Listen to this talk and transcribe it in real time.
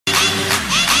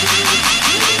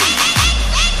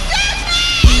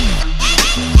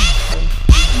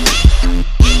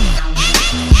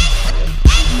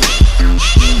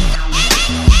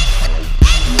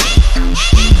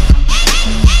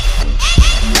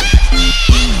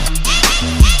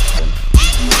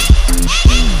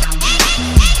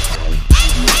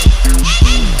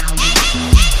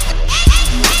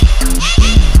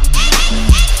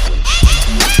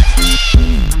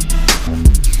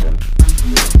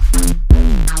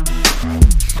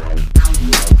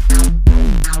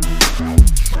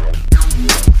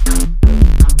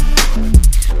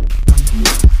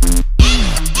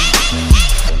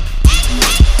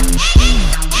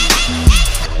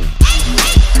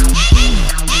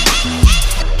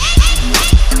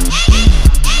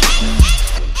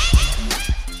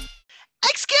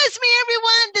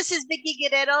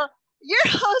your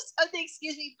host of the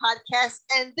Excuse Me podcast.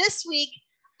 And this week,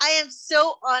 I am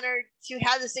so honored to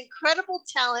have this incredible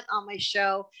talent on my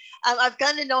show. I've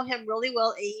gotten to know him really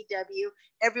well, AEW.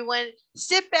 Everyone,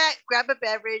 sit back, grab a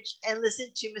beverage, and listen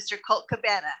to Mr. Colt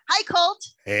Cabana. Hi, Colt.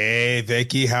 Hey,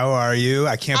 Vicky, how are you?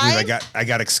 I can't believe I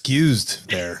got excused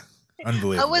there. I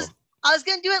Unbelievable. was I was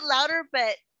gonna do it louder,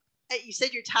 but you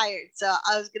said you're tired, so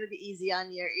I was gonna be easy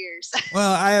on your ears.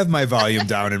 Well, I have my volume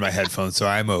down in my headphones, so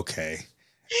I'm okay.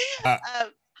 Uh,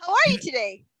 How are you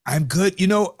today? I'm good.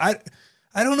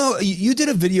 I don't know. You did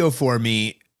a video for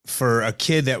me for a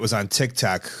kid that was on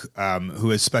TikTok who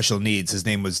has special needs. His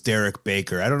name was Derek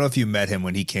Baker. I don't know if you met him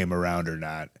when he came around or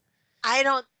not. I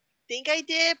don't think I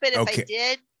did, but if Okay. I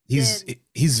did,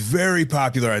 He's very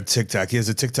popular on TikTok. He has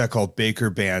a TikTok called Baker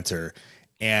Banter,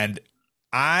 and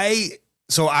I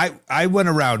went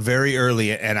around very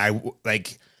early, and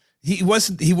he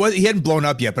hadn't blown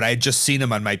up yet, but I had just seen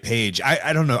him on my page.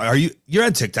 I don't know. You're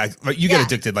on TikTok? You get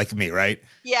addicted like me, right?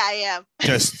 Yeah, I am.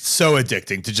 Just so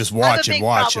addicting to just watch and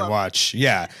watch and watch.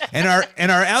 Yeah, and our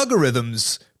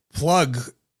algorithms plug,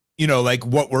 like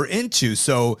what we're into.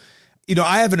 So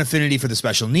I have an affinity for the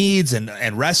special needs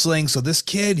and wrestling. So this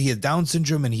kid, he had Down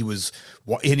syndrome, and he was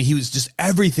just,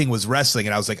 everything was wrestling.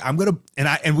 And I was like,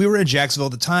 and we were in Jacksonville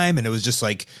at the time, and it was just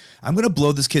like, I'm going to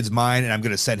blow this kid's mind, and I'm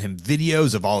going to send him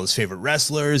videos of all his favorite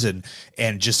wrestlers and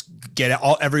just get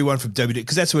everyone from WWE,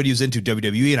 because that's what he was into,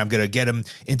 WWE. And I'm going to get him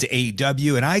into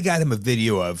AEW. And I got him a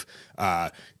video of,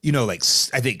 I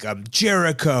think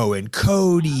Jericho and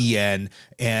Cody and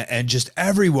just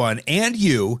everyone, and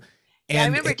you. And I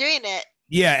remember doing it.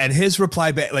 Yeah, and his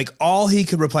reply back, like all he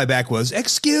could reply back was,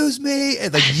 "Excuse me,"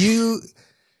 and like you.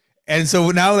 And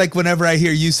so now, like whenever I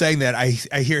hear you saying that, I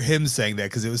hear him saying that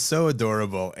because it was so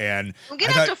adorable. And I'm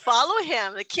gonna have to follow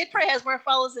him. The kid probably has more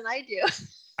follows than I do.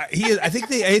 I think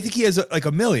he has like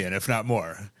 1 million, if not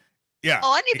more. Yeah.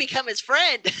 Oh, I need to become his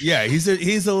friend. Yeah, he's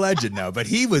a legend now. But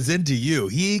he was into you.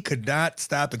 He could not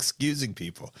stop excusing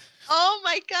people. Oh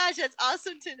my gosh, that's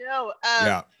awesome to know.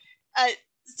 Yeah.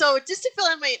 So just to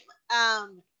fill in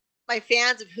my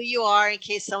fans of who you are, in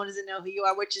case someone doesn't know who you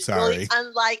are, which is really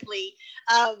unlikely.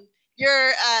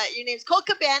 Your name's Colt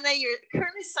Cabana. You're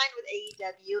currently signed with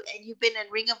AEW, and you've been in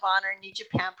Ring of Honor, New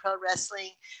Japan Pro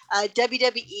Wrestling,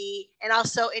 WWE, and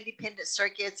also independent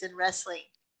circuits and wrestling.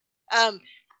 What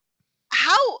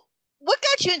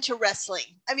got you into wrestling?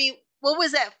 I mean, what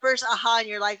was that first aha in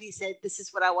your life? You said, "This is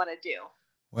what I want to do."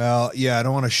 Well, yeah, I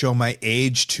don't want to show my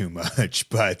age too much,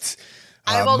 but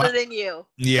I'm older than you.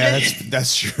 Yeah,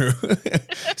 that's true.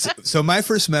 so my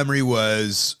first memory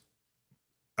was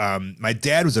my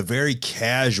dad was a very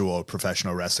casual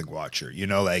professional wrestling watcher.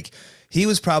 Like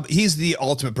he's the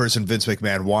ultimate person Vince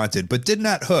McMahon wanted, but did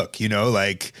not hook. He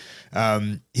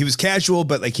was casual,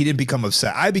 but like he didn't become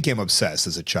obsessed. I became obsessed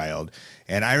as a child,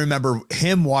 and I remember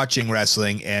him watching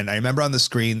wrestling. And I remember on the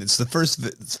screen, it's the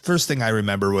first thing I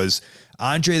remember was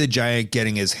Andre the Giant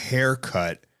getting his hair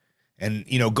cut. And,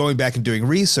 going back and doing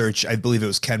research, I believe it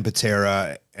was Ken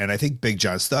Patera and I think Big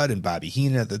John Studd and Bobby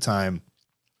Heenan at the time.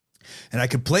 And I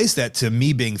could place that to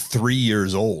me being 3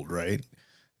 years old, right?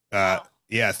 Wow.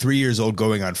 Yeah, 3 years old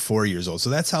going on 4 years old. So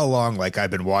that's how long like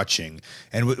I've been watching.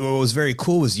 And what was very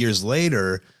cool was years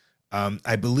later,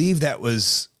 I believe that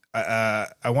was, I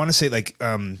want to say like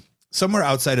somewhere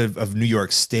outside of New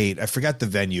York State. I forgot the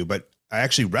venue, but I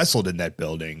actually wrestled in that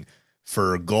building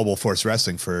for Global Force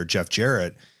Wrestling for Jeff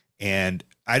Jarrett. And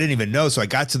I didn't even know. So I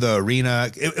got to the arena.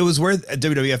 It was where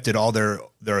WWF did all their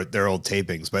old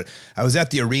tapings. But I was at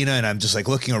the arena and I'm just like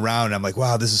looking around. And I'm like,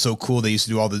 wow, this is so cool. They used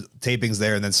to do all the tapings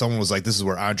there. And then someone was like, this is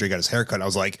where Andre got his haircut. And I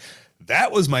was like,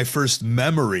 that was my first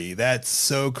memory. That's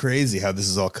so crazy how this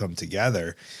has all come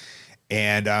together.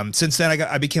 And since then,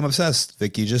 I became obsessed,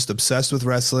 Vicky, just obsessed with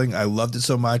wrestling. I loved it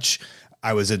so much.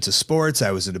 I was into sports. I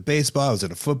was into baseball. I was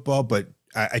into football. But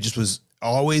I just was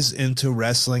always into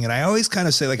wrestling. And I always kind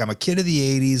of say, like, I'm a kid of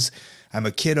the 80s. I'm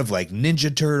a kid of like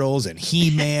Ninja Turtles and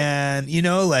He-Man,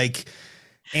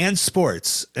 and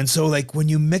sports. And so like when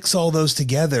you mix all those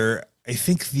together, I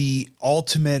think the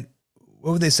ultimate,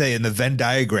 what would they say in the Venn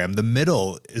diagram, the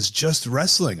middle is just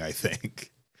wrestling, I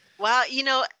think. Wow,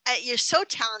 you're so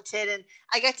talented, and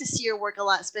I got to see your work a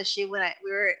lot, especially when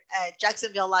we were at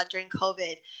Jacksonville a lot during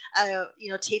COVID.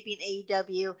 Taping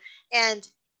AEW, and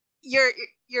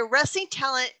your wrestling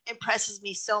talent impresses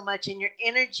me so much, and your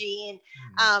energy,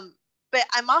 and but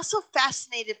I'm also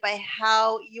fascinated by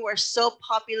how you are so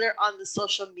popular on the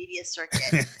social media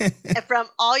circuit, and from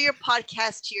all your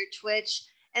podcasts to your Twitch.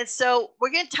 And so we're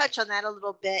going to touch on that a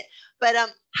little bit. But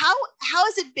how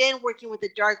has it been working with the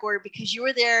Dark Order? Because you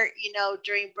were there,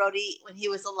 during Brody when he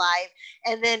was alive,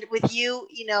 and then with you,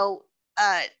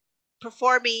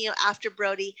 performing, after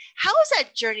Brody. How has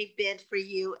that journey been for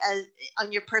you as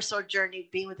on your personal journey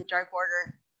being with the Dark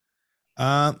Order?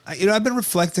 I've been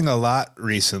reflecting a lot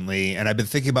recently, and I've been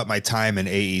thinking about my time in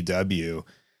AEW.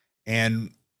 And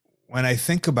when I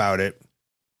think about it,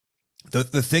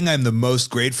 the thing I'm the most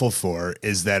grateful for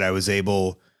is that I was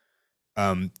able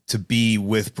to be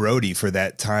with Brody for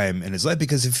that time in his life.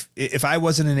 Because if I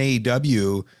wasn't in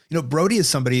AEW, Brody is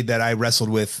somebody that I wrestled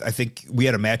with. I think we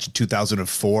had a match in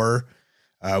 2004.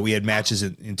 We had matches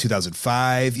in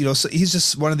 2005. So he's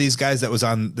just one of these guys that was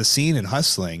on the scene and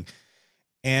hustling.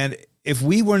 And if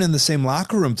we weren't in the same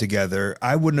locker room together,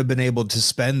 I wouldn't have been able to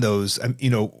spend those,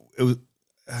 it was,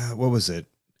 what was it?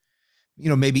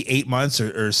 Maybe 8 months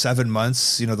or 7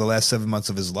 months, the last 7 months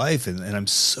of his life. And I'm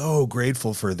so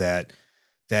grateful for that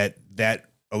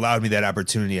allowed me that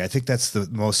opportunity. I think that's the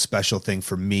most special thing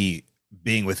for me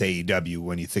being with AEW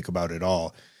when you think about it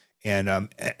all. And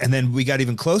then we got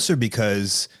even closer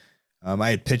because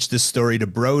I had pitched this story to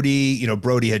Brody.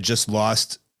 Brody had just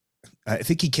lost. I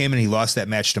think he came and he lost that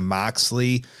match to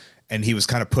Moxley, and he was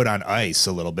kind of put on ice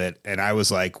a little bit. And I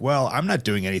was like, well, I'm not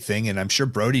doing anything, and I'm sure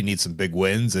Brody needs some big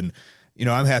wins. And,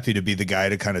 I'm happy to be the guy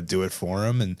to kind of do it for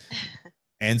him.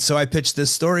 And so I pitched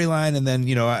this storyline, and then,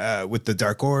 with the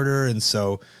Dark Order. And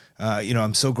so,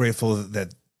 I'm so grateful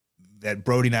that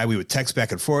Brody and I, we would text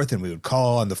back and forth, and we would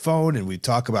call on the phone, and we'd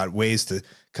talk about ways to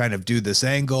kind of do this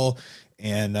angle.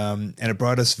 And it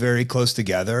brought us very close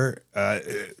together,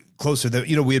 closer than,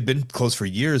 we had been close for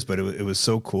years, but it was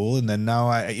so cool. And then now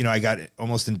I got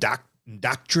almost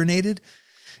indoctrinated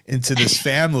into this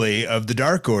family of the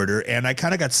Dark Order. And I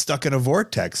kind of got stuck in a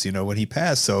vortex, when he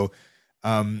passed. So,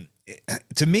 to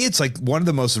me, it's like one of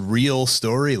the most real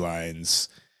storylines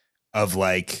of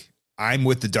like, I'm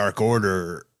with the Dark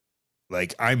Order.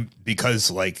 Like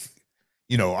because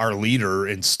our leader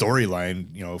in storyline,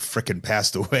 frickin'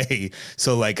 passed away.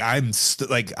 So like, I'm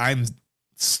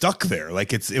stuck there.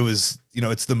 Like it's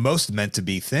the most meant to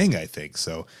be thing, I think.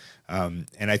 So, and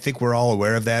I think we're all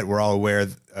aware of that. We're all aware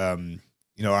of,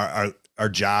 our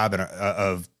job and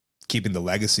of keeping the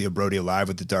legacy of Brody alive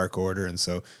with the Dark Order. And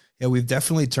so, yeah, we've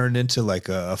definitely turned into like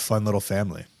a fun little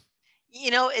family.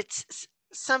 It's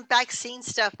some back scene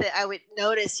stuff that I would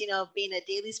notice, being at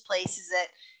Daily's Place is that,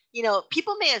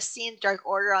 people may have seen Dark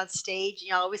Order on stage,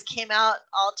 always came out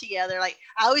all together. Like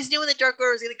I always knew when the Dark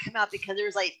Order was going to come out because there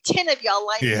was like 10 of y'all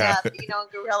lined up, in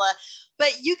Gorilla.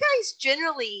 But you guys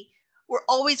generally were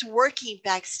always working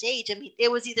backstage. I mean,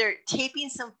 it was either taping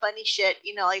some funny shit,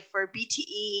 like for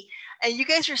BTE, and you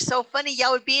guys were so funny.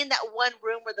 Y'all would be in that one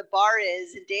room where the bar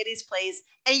is in Daily's Place,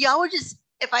 and y'all would just,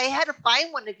 if I had to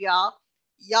find one of y'all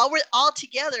were all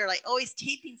together, like always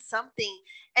taping something.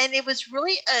 And it was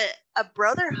really a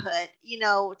brotherhood,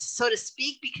 so to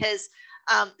speak, because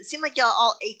it seemed like y'all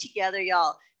all ate together.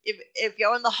 Y'all, if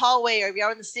y'all were in the hallway or if y'all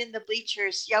were in the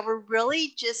bleachers, y'all were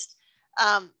really just,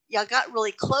 y'all got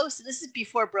really close. And this is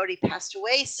before Brody passed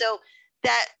away. So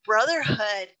that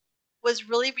brotherhood was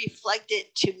really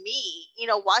reflected to me,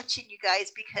 watching you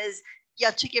guys, because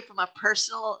y'all took it from a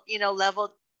personal,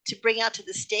 level to bring out to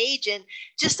the stage. And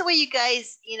just the way you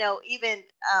guys, even,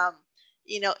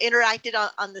 interacted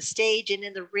on the stage and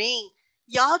in the ring,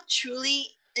 y'all truly,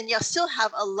 and y'all still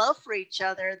have a love for each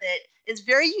other that is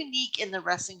very unique in the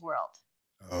wrestling world.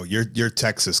 Oh, your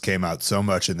Texas came out so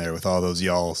much in there with all those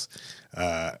y'alls.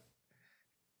 What?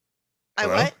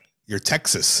 Your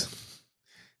Texas.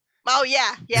 Oh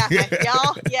yeah.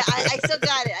 Y'all. Yeah, I still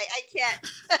got it. I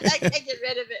can't get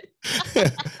rid of it.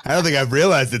 I don't think I've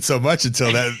realized it so much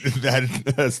until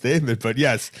that statement, but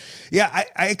yes. Yeah.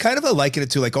 I kind of liken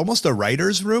it to like almost a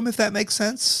writer's room, if that makes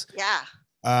sense. Yeah.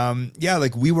 Yeah.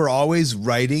 Like we were always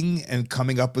writing and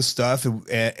coming up with stuff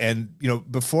and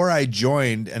before I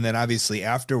joined, and then obviously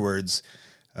afterwards,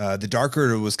 the Dark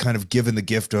Order was kind of given the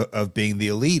gift of being the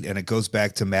elite. And it goes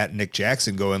back to Matt and Nick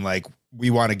Jackson going like, we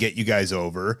want to get you guys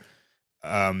over,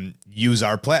 use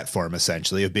our platform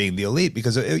essentially of being the elite,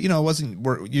 because it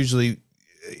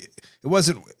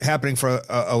wasn't happening for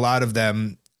a lot of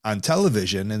them on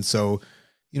television. And so,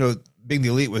 being the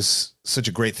elite was such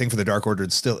a great thing for the Dark Order,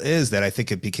 and still is, that I think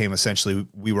it became essentially,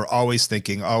 we were always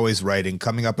thinking, always writing,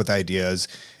 coming up with ideas.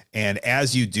 And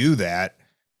as you do that,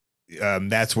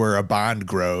 that's where a bond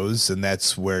grows, and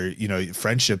that's where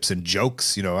friendships and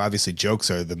jokes. Obviously, jokes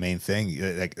are the main thing.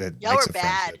 Y'all were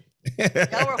bad.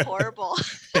 Y'all were horrible.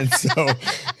 And so,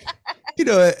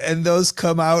 and those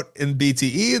come out in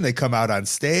BTE, and they come out on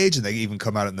stage, and they even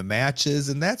come out in the matches,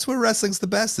 and that's where wrestling's the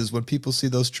best, is when people see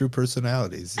those true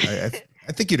personalities. I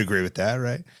think you'd agree with that,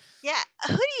 right? Yeah.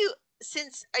 Who do you?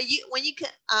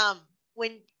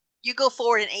 When you go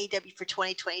forward in AEW for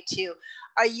 2022,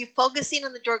 are you focusing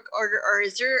on the Dark Order, or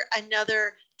is there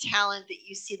another talent that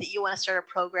you see that you want to start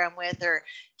a program with, or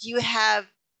do you have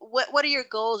what are your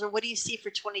goals, or what do you see for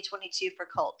 2022 for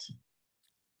Cult?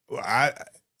 Well,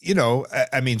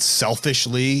 I mean,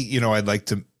 selfishly, I'd like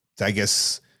to, I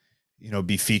guess,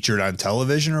 be featured on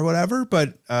television or whatever,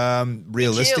 but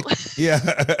realistic. Yeah,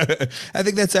 I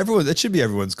think that should be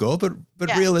everyone's goal. But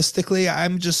yeah. Realistically,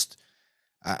 I'm just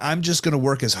going to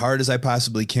work as hard as I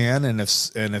possibly can. And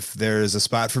if there's a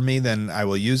spot for me, then I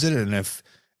will use it.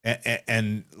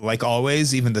 And like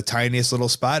always, even the tiniest little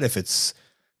spot, if it's,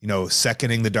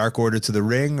 seconding the Dark Order to the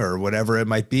ring or whatever it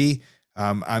might be,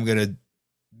 I'm going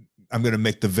to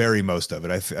make the very most of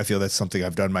it. I feel that's something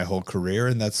I've done my whole career,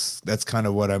 and that's kind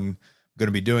of what I'm going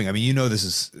to be doing. I mean, this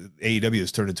is AEW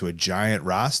has turned into a giant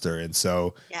roster. And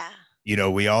so, yeah,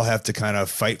 we all have to kind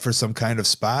of fight for some kind of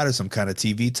spot or some kind of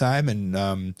TV time.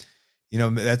 And,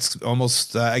 that's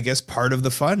almost, I guess, part of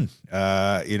the fun.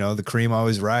 The cream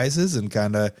always rises, and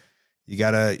kind of, you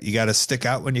gotta stick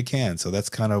out when you can. So that's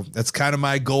kind of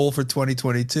my goal for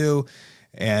 2022.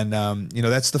 And,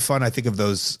 that's the fun, I think, of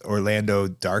those Orlando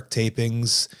Dark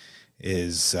tapings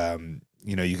is,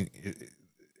 you can,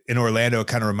 in Orlando, it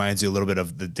kind of reminds you a little bit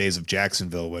of the days of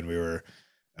Jacksonville when we were,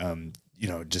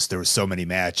 just there were so many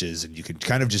matches, and you could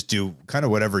kind of just do kind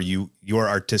of whatever your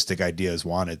artistic ideas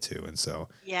wanted to. And so,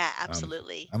 yeah,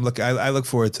 absolutely. I look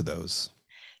forward to those.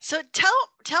 So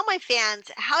tell my fans,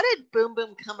 how did Boom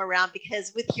Boom come around?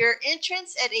 Because with your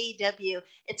entrance at AEW,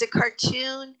 it's a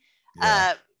cartoon,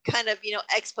 kind of,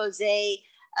 expose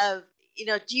of,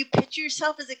 do you picture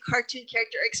yourself as a cartoon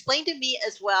character? Explain to me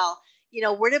as well,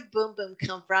 where did Boom Boom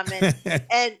come from,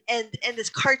 and this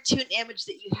cartoon image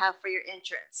that you have for your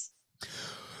entrance?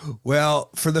 Well,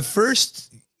 for the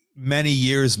first many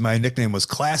years, my nickname was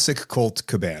Classic Colt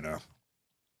Cabana.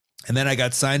 And then I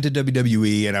got signed to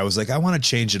WWE, and I was like, I want to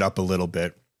change it up a little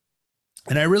bit.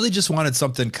 And I really just wanted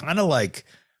something kind of like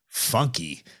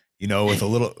funky, with a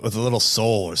little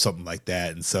soul or something like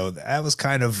that. And so that was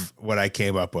kind of what I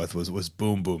came up with was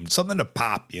Boom Boom, something to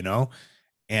pop,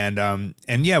 And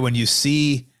yeah, when you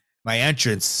see my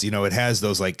entrance, it has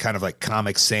those like kind of like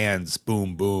Comic Sans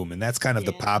boom boom, and that's kind of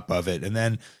the pop of it. And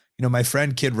then, my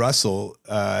friend Kid Russell,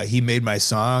 he made my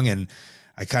song, and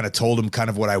I kind of told him kind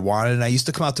of what I wanted. And I used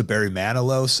to come out to Barry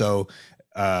Manilow. So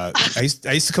I used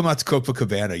to come out to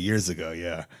Copacabana years ago.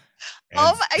 Yeah. And,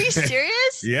 are you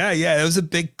serious? Yeah. It was a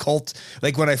big cult.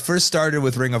 Like when I first started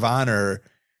with Ring of Honor,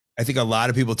 I think a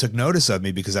lot of people took notice of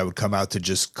me because I would come out to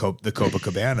just the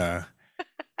Copacabana.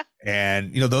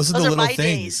 And, those are the little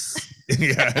things.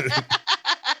 Yeah.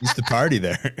 Used to party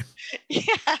there.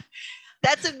 Yeah.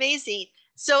 That's amazing.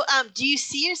 So, do you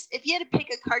see if you had to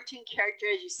pick a cartoon character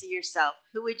as you see yourself,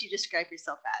 who would you describe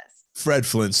yourself as? Fred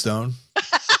Flintstone.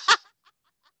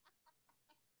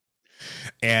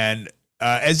 And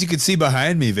as you can see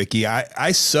behind me, Vicky,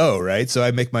 I sew, right? So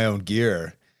I make my own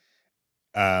gear.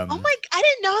 I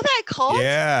didn't know that, Cole.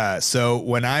 Yeah. So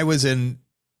when I was in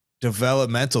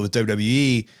developmental with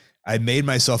WWE, I made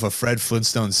myself a Fred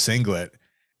Flintstone singlet,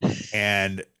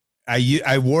 and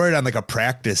I wore it on like a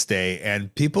practice day,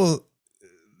 and people,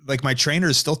 like my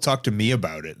trainers, still talk to me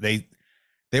about it.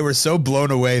 They were so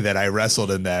blown away that I wrestled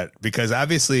in that, because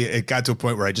obviously it got to a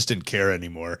point where I just didn't care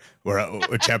anymore,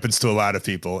 which happens to a lot of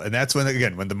people. And that's when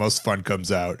the most fun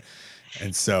comes out.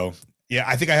 And so, yeah,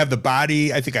 I think I have the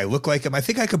body. I think I look like him. I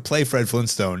think I could play Fred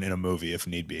Flintstone in a movie if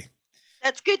need be.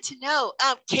 That's good to know.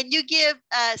 Can you give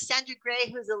Sandra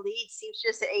Gray, who's a lead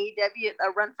seamstress at AEW,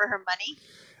 a run for her money?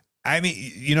 I mean,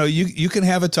 you can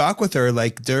have a talk with her.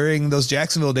 Like during those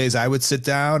Jacksonville days, I would sit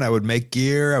down, I would make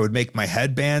gear, I would make my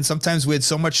headband. Sometimes we had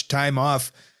so much time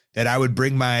off that I would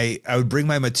bring my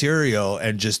material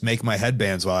and just make my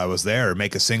headbands while I was there, or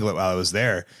make a singlet while I was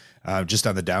there, just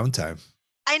on the downtime.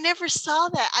 I never saw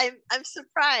that. I'm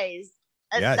surprised.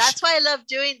 Yeah, that's why I love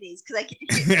doing these, because I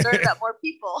can learn about more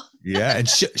people. Yeah, and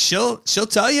she'll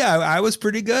tell you I was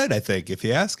pretty good, I think, if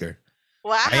you ask her.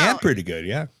 Wow, I am pretty good.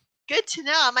 Yeah. Good to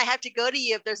know. I might have to go to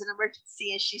you if there's an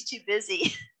emergency and she's too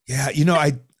busy. Yeah,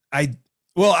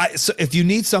 so if you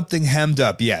need something hemmed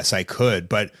up, yes, I could.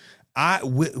 But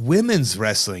women's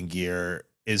wrestling gear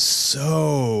is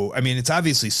so, I mean, it's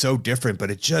obviously so different,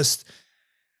 but it just,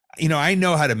 I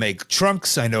know how to make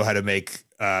trunks. I know how to make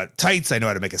tights. I know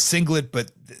how to make a singlet,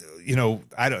 but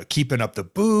I don't, keeping up the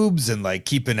boobs and like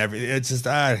keeping everything. It's just,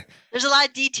 there's a lot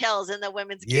of details in the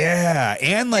women's gear. Yeah.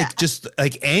 And just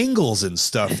like angles and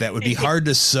stuff that would be hard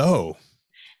to sew.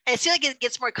 I feel like it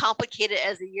gets more complicated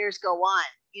as the years go on,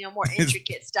 more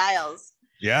intricate styles.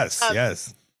 Yes.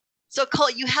 Yes. So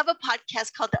Cole, you have a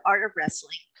podcast called The Art of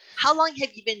Wrestling. How long have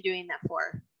you been doing that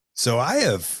for? So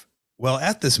well,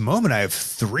 at this moment, I have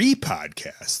 3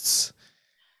 podcasts.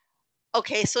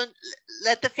 Okay, so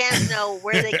let the fans know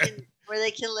where they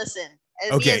can listen,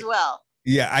 and me Okay. as well.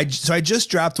 Yeah, so I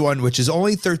just dropped one, which is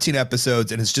only 13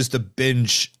 episodes, and it's just a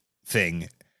binge thing.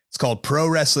 It's called Pro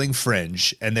Wrestling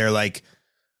Fringe, and they're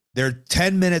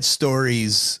 10-minute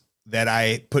stories that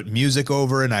I put music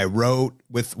over and I wrote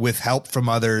with help from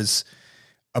others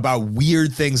about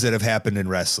weird things that have happened in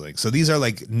wrestling. So these are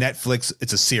like Netflix.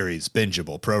 It's a series,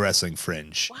 bingeable, Pro Wrestling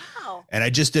Fringe. Wow. And I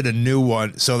just did a new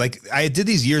one. So like I did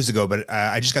these years ago, but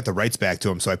I just got the rights back to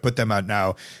them. So I put them out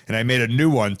now, and I made a new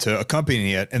one to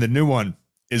accompany it. And the new one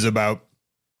is about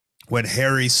when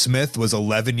Harry Smith was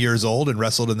 11 years old and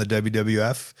wrestled in the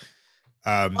WWF.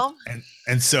 Oh,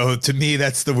 And so to me,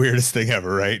 that's the weirdest thing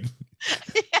ever, right?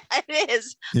 yeah, it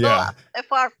is. Yeah. Well,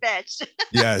 far fetched.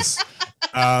 Yes.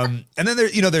 And then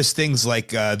there's things like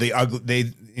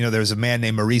there's a man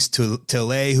named Maurice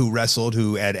Tillet who wrestled,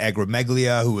 who had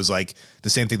acromegalia, who was like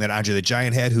the same thing that Andre the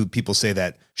Giant had, who people say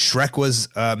that Shrek was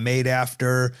made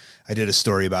after. I did a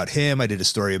story about him. I did a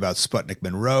story about Sputnik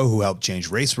Monroe, who helped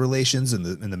change race relations in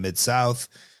the Mid-South.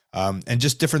 And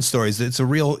just different stories. It's a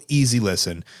real easy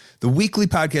listen. The weekly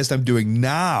podcast I'm doing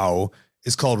now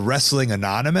is called Wrestling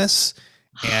Anonymous,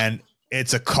 and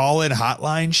it's a call-in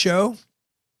hotline show.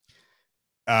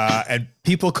 And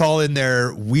people call in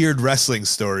their weird wrestling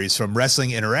stories, from wrestling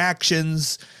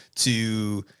interactions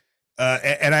to,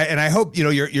 and I hope,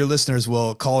 your listeners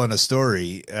will call in a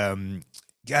story.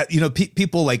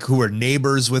 People like who are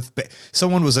neighbors with,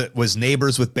 someone was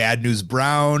neighbors with Bad News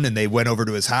Brown, and they went over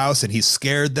to his house and he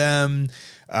scared them.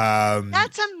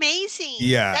 That's amazing.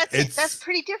 Yeah. That's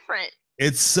pretty different.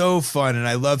 It's so fun, and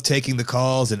I love taking the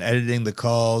calls and editing the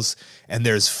calls. And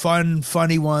there's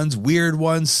funny ones, weird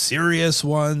ones, serious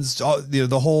ones,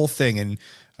 the whole thing.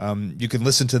 And you can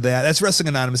listen to that. That's Wrestling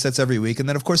Anonymous. That's every week. And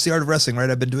then, of course, The Art of Wrestling,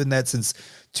 right? I've been doing that since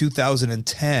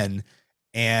 2010.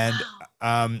 And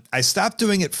I stopped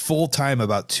doing it full time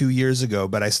about 2 years ago,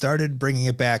 but I started bringing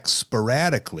it back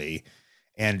sporadically.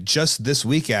 And just this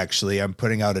week, actually, I'm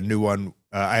putting out a new one.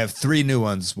 I have 3 new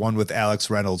ones. One with Alex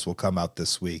Reynolds will come out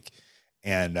this week.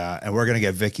 And we're going to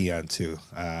get Vicky on too.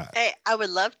 Hey, I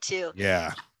would love to.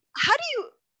 Yeah.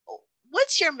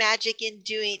 What's your magic in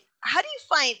doing, how do you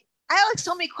find, I have like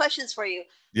so many questions for you.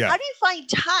 Yeah. How do you find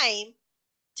time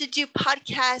to do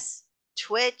podcasts,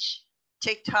 Twitch,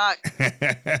 TikTok,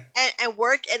 and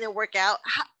work and then work out?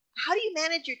 How do you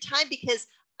manage your time? Because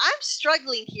I'm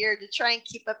struggling here to try and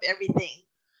keep up everything.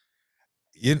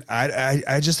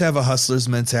 I just have a hustler's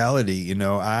mentality.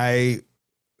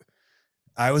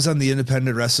 I was on the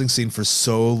independent wrestling scene for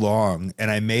so long, and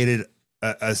I made it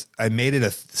a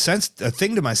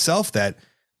thing to myself that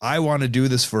I want to do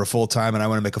this for a full time, and I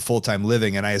want to make a full-time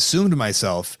living. And I assumed to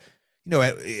myself,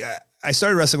 I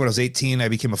started wrestling when I was 18. I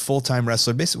became a full-time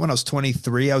wrestler. Basically, when I was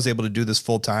 23, I was able to do this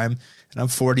full time, and I'm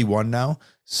 41 now.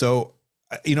 So,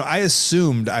 I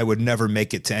assumed I would never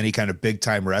make it to any kind of big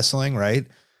time wrestling. Right.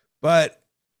 But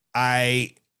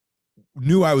I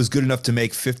knew I was good enough to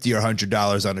make $50 or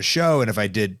 $100 on a show. And if I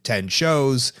did 10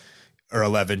 shows or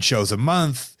 11 shows a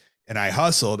month and I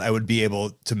hustled, I would be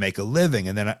able to make a living.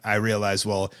 And then I realized,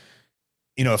 well,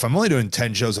 if I'm only doing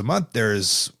 10 shows a month,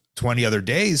 there's 20 other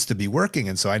days to be working.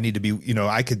 And so I need to be,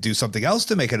 I could do something else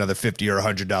to make another $50 or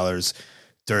 $100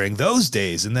 during those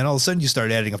days. And then all of a sudden you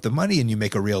start adding up the money and you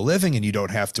make a real living, and you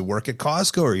don't have to work at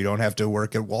Costco, or you don't have to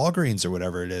work at Walgreens or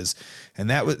whatever it is. And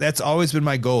that's always been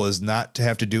my goal, is not to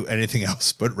have to do anything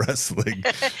else but wrestling.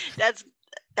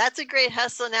 That's a great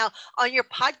hustle. Now, on your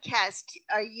podcast,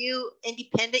 are you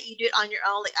independent? You do it on your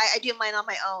own? Like I do mine on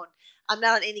my own. I'm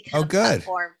not on any kind of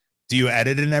platform. Do you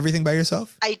edit and everything by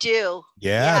yourself? I do.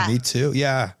 Yeah, me too.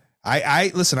 Yeah.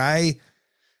 I listen,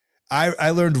 I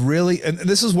learned really, and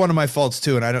this is one of my faults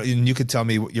too, and you could tell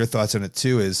me your thoughts on it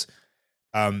too, is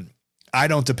I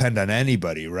don't depend on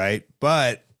anybody, right?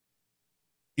 But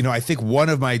I think one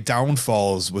of my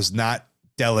downfalls was not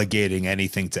delegating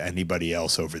anything to anybody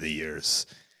else over the years.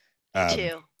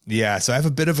 Too. Yeah, so I have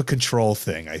a bit of a control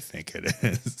thing, I think it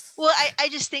is. Well, I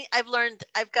just think I've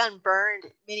gotten burned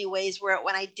many ways where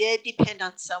when I did depend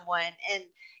on someone, and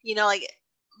like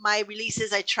my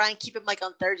releases, I try and keep them like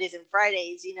on Thursdays and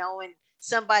Fridays,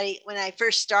 when I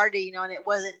first started, and it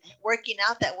wasn't working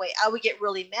out that way, I would get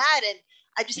really mad. And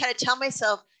I just had to tell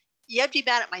myself, you have to be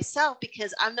mad at myself,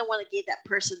 because I'm the one that gave that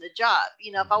person the job.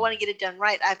 If I want to get it done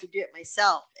right, I have to do it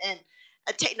myself. And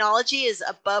technology is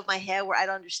above my head where I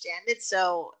don't understand it.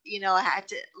 So, I had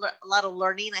to a lot of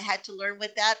learning. I had to learn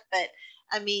with that. But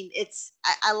I mean,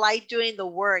 I like doing the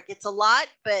work. It's a lot,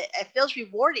 but it feels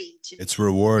rewarding to me. It's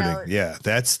rewarding. Yeah.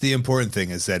 That's the important thing,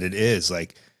 is that it is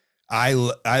like,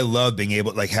 I love being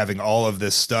able, like, having all of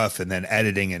this stuff and then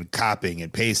editing and copying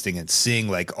and pasting and seeing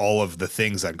like all of the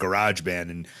things on GarageBand,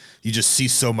 and you just see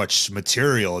so much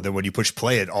material. And then when you push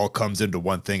play, it all comes into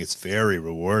one thing. It's very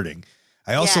rewarding.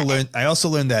 Yeah. I also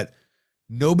learned that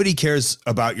nobody cares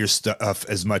about your stuff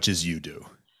as much as you do.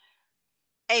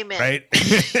 Amen. Right.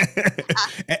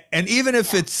 And even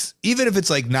if it's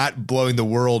like not blowing the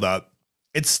world up,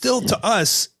 it's still, to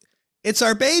us, it's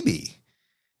our baby.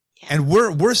 Yeah. And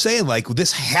we're saying like,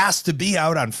 this has to be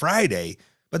out on Friday,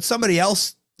 but somebody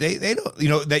else, they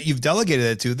don't, that you've delegated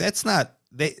it to, that's not,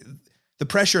 the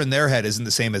pressure in their head isn't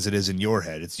the same as it is in your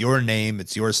head. It's your name,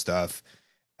 it's your stuff.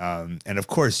 And of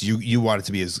course you want it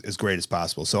to be as great as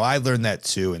possible. So I learned that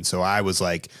too. And so I was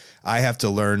like, I have to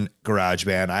learn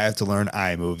GarageBand. I have to learn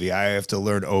iMovie. I have to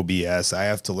learn OBS. I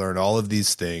have to learn all of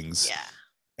these things. Yeah.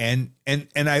 And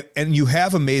you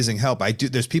have amazing help.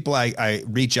 There's people I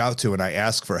reach out to and I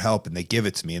ask for help and they give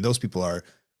it to me. And those people are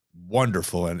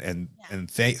wonderful and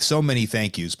so many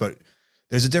thank yous. But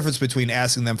there's a difference between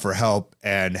asking them for help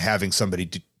and having somebody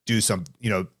do some,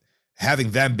 having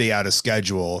them be out of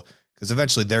schedule, because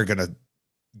eventually they're going to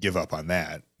give up on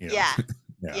that. Yeah.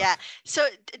 Yeah. So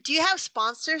do you have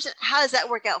sponsors? How does that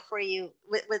work out for you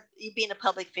with you being a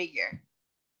public figure?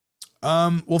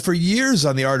 Well, for years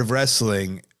on The Art of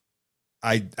Wrestling,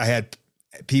 I had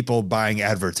people buying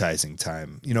advertising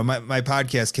time. My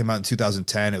podcast came out in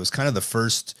 2010. It was kind of the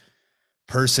first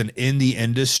person in the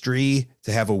industry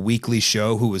to have a weekly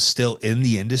show who was still in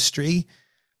the industry.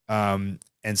 And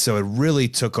so it really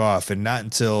took off, and not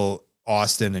until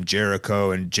Austin and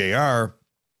Jericho and JR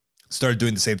started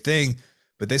doing the same thing,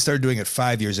 but they started doing it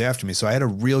 5 years after me. So I had a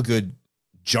real good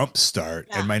jump start,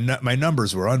 and my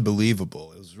numbers were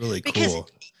unbelievable. It was really cool.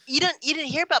 You didn't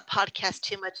hear about podcasts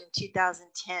too much in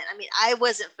 2010. I mean, I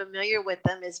wasn't familiar with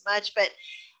them as much, but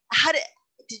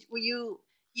you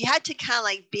had to kind of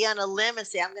like be on a limb and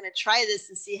say, I'm going to try this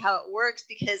and see how it works,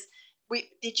 because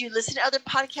did you listen to other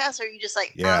podcasts, or are you just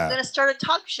like, I'm going to start a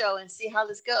talk show and see how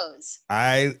this goes?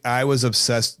 I was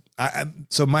obsessed.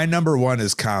 So my number one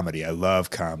is comedy. I love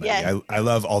comedy. Yes. I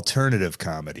love alternative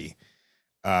comedy.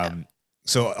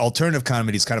 So alternative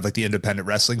comedy is kind of like the independent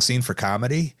wrestling scene for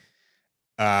comedy.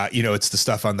 It's the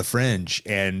stuff on the fringe.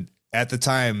 And at the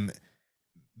time,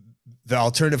 the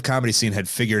alternative comedy scene had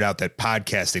figured out that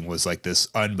podcasting was like this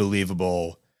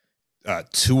unbelievable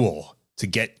tool to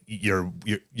get your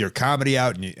comedy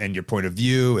out and your point of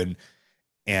view.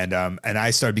 And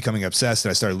I started becoming obsessed, and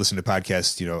I started listening to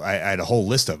podcasts. I had a whole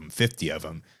list of them, 50 of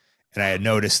them. And I had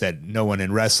noticed that no one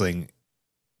in wrestling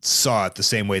saw it the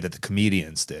same way that the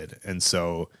comedians did. And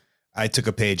so I took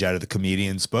a page out of the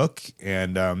comedian's book,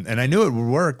 and I knew it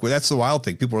would work. Well, that's the wild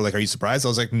thing. People were like, are you surprised? I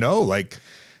was like, no, like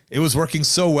it was working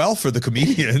so well for the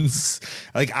comedians.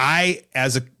 Like I,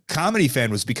 as a comedy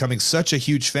fan, was becoming such a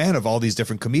huge fan of all these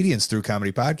different comedians through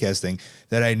comedy podcasting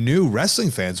that I knew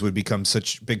wrestling fans would become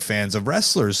such big fans of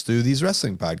wrestlers through these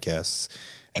wrestling podcasts.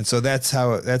 And so that's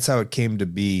how it came to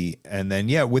be. And then,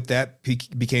 with that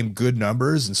became good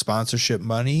numbers and sponsorship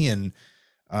money. And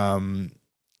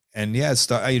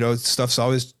stuff's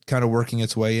always kind of working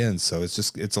its way in. So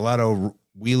it's a lot of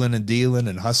wheeling and dealing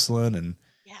and hustling and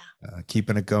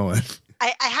keeping it going.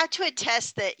 I have to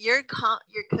attest that your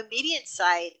comedian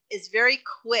side is very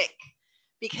quick,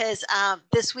 because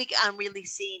this week I'm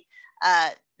releasing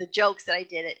the jokes that I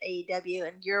did at AEW,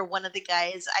 and you're one of the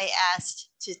guys I asked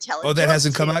to tell. Oh, that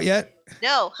hasn't come out yet?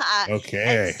 No.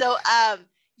 Okay. And so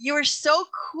you were so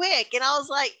quick, and I was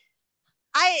like,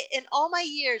 in all my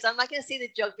years, I'm not going to say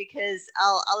the joke because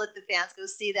I'll let the fans go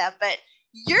see that, but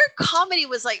your comedy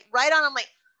was like right on. I'm like,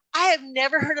 I have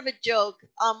never heard of a joke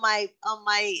on my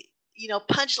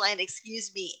punchline,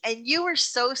 excuse me. And you were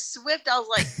so swift. I was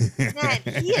like,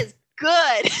 man, he is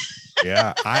good.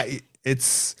 Yeah.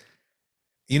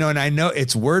 And I know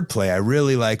it's wordplay. I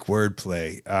really like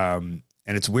wordplay. And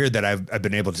it's weird that I've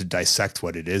been able to dissect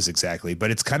what it is exactly,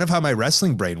 but it's kind of how my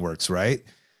wrestling brain works, right?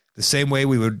 The same way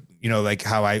we would, like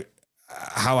how I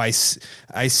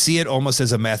see it almost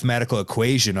as a mathematical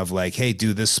equation of like, hey,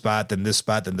 do this spot, then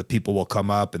the people will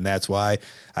come up. And that's why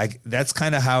that's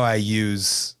kind of how I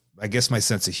use, I guess, my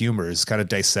sense of humor is kind of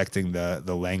dissecting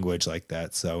the language like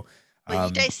that. So, well,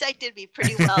 you dissected me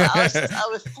pretty well. I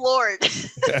was floored.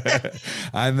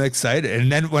 I'm excited.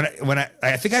 And then when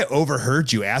I think I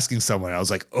overheard you asking someone, I was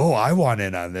like, oh, I want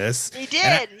in on this. You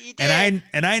did.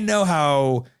 And I know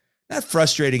how not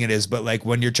frustrating it is, but like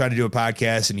when you're trying to do a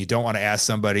podcast and you don't want to ask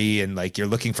somebody and like you're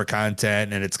looking for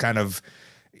content and it's kind of,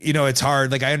 it's hard.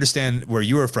 Like I understand where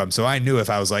you were from. So I knew if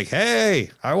I was like, hey,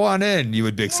 I want in, you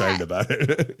would be excited about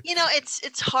it.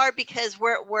 It's hard because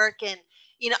we're at work and,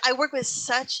 I work with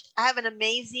I have an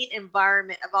amazing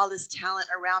environment of all this talent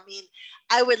around me. And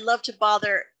I would love to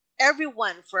bother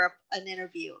everyone for an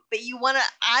interview, but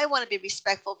I want to be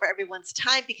respectful for everyone's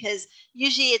time, because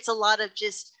usually it's a lot of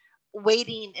just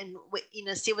waiting and,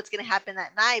 see what's going to happen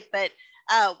that night. But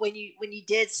when you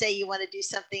did say you want to do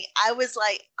something, I was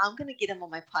like, I'm going to get him on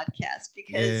my podcast,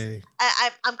 because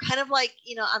I'm kind of like,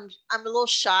 I'm a little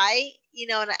shy,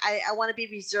 and I want to be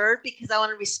reserved, because I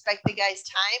want to respect the guy's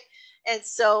time. And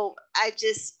so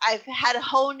I've had a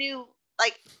whole new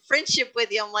like friendship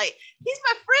with you. I'm like, he's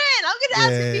my friend. I'm going to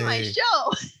ask him to be my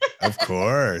show. Of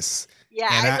course. Yeah,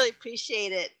 I really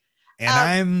appreciate it.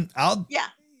 And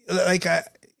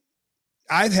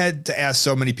I've had to ask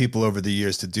so many people over the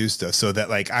years to do stuff, so that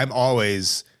like, I'm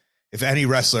always, if any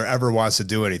wrestler ever wants to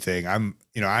do anything, I'm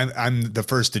the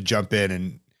first to jump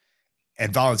in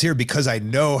and volunteer, because I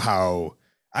know how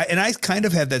I kind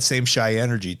of have that same shy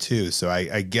energy too. So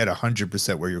I get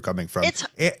 100% where you're coming from. It's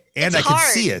I could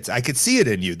see it. I could see it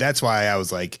in you. That's why I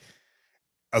was like,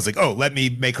 oh, let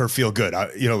me make her feel good. I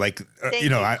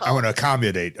want to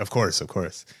accommodate. Of course.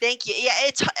 Thank you.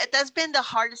 Yeah, that's been the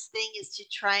hardest thing, is to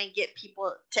try and get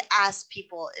people to ask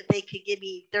people if they could give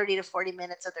me 30 to 40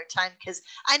 minutes of their time. Because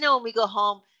I know when we go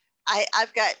home, I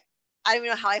don't even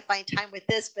know how I find time with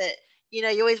this, but you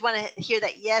always want to hear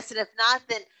that yes. And if not,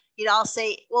 then I'll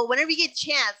say, well, whenever you get a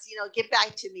chance, get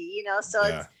back to me, so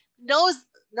it's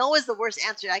no is the worst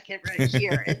answer I can ever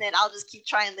hear. And then I'll just keep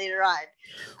trying later on.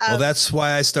 Well, that's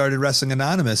why I started Wrestling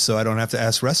Anonymous, so I don't have to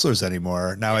ask wrestlers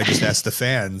anymore. Now I just ask the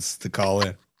fans to call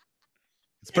in.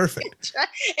 It's perfect.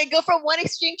 And go from one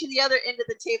extreme to the other end of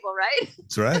the table, right?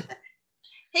 That's right.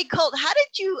 Hey, Colt, how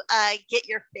did you get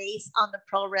your face on the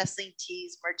Pro Wrestling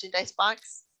Tees merchandise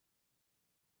box?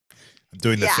 I'm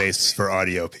doing the face for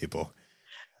audio people.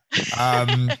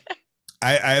 I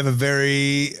have a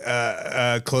very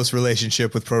close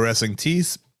relationship with Pro Wrestling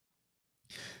Tees.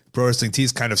 Pro Wrestling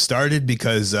Tees kind of started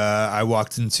because I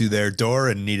walked into their door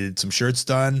and needed some shirts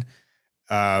done.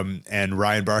 And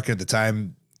Ryan Barkin at the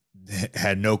time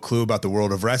had no clue about the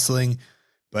world of wrestling.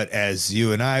 But as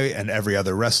you and I and every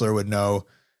other wrestler would know,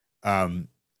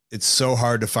 it's so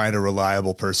hard to find a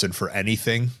reliable person for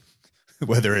anything,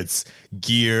 whether it's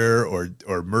gear or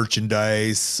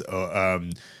merchandise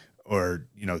or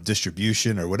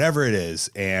distribution or whatever it is.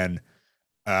 And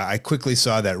I quickly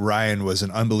saw that Ryan was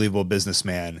an unbelievable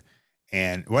businessman.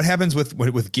 And what happens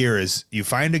with gear is you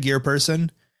find a gear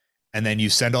person and then you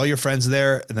send all your friends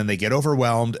there and then they get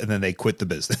overwhelmed and then they quit the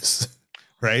business.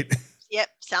 Right? Yep.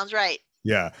 Sounds right.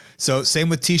 Yeah. So same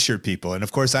with t-shirt people. And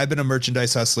of course I've been a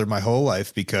merchandise hustler my whole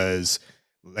life because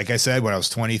like I said, when I was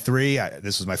 23,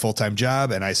 this was my full-time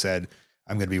job. And I said,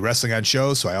 I'm going to be wrestling on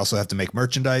shows. So I also have to make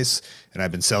merchandise, and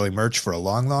I've been selling merch for a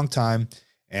long, long time.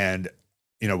 And,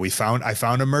 I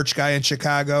found a merch guy in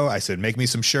Chicago. I said, make me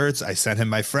some shirts. I sent him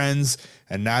my friends.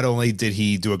 And not only did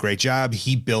he do a great job,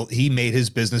 he made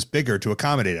his business bigger to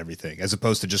accommodate everything as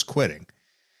opposed to just quitting.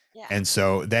 Yeah. And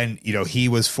so then, he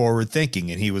was forward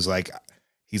thinking and he's like,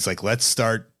 let's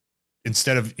start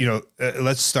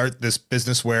let's start this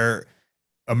business where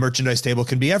a merchandise table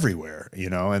can be everywhere,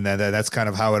 and then that's kind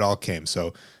of how it all came.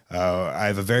 So I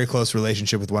have a very close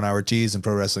relationship with 1 Hour Tees and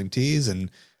Pro Wrestling Tees.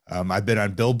 And I've been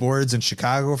on billboards in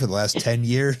Chicago for the last 10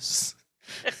 years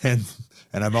and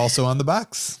I'm also on the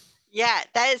box. Yeah,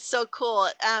 that is so cool.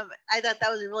 I thought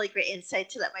that was a really great insight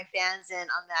to let my fans in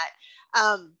on that.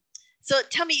 So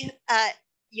tell me,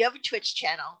 you have a Twitch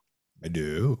channel. I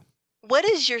do. What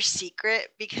is your secret?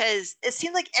 Because it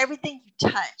seems like everything you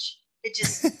touch,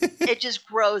 it just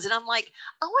grows. And I'm like,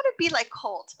 I want to be like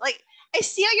Colt. Like I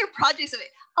see all your projects of it.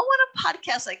 I want a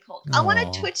podcast like Colt. I want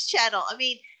a Twitch channel. I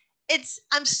mean,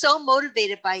 I'm so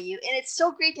motivated by you. And it's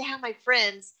so great to have my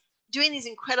friends doing these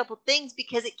incredible things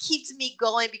because it keeps me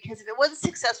going. Because if it wasn't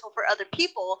successful for other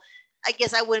people, I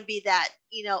guess I wouldn't be that,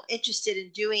 interested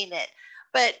in doing it.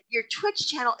 But your Twitch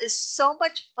channel is so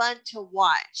much fun to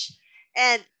watch.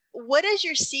 And what is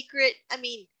your secret? I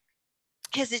mean,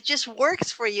 because it just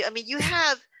works for you. I mean, you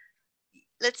have,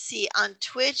 let's see, on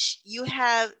Twitch, you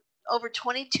have over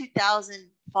 22,000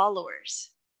 followers.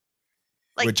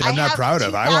 Like, which I'm not proud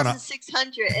of. I want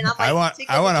 600, and I'm like,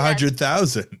 I want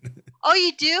 100,000. Oh,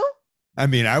 you do? I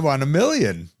mean, I want 1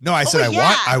 million. No, I said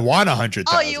I want 100,000.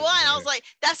 Oh, you want? I was like,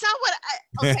 that's not what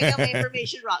I got my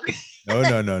information wrong.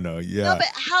 No. Yeah. No, but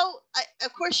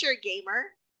of course you're a gamer,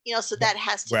 so that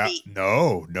has to be.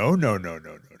 No.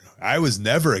 I was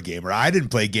never a gamer. I didn't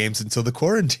play games until the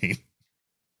quarantine.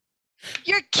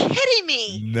 You're kidding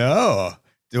me. No.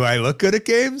 Do I look good at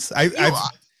games?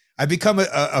 I've become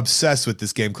obsessed with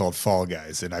this game called Fall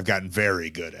Guys, and I've gotten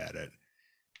very good at it.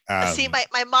 See, Um,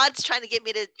 my mod's trying to get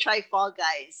me to try Fall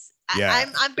Guys. yeah.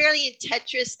 I'm barely in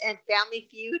Tetris and Family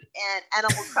Feud and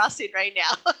Animal Crossing right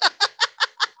now.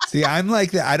 See, I'm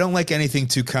like that. I don't like anything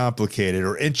too complicated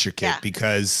or intricate Yeah.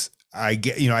 because I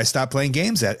get, I stopped playing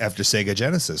games after Sega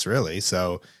Genesis, really.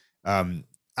 So,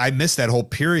 I missed that whole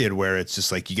period where it's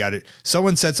just like you got it.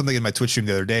 Someone said something in my Twitch stream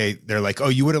the other day. They're like, "Oh,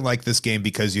 you wouldn't like this game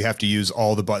because you have to use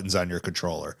all the buttons on your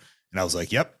controller." And I was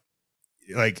like, "Yep."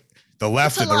 Like the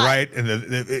left and the right, and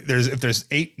there's if there's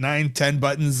 8, 9, 10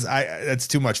 buttons, that's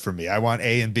too much for me. I want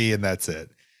A and B, and that's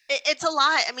it. It's a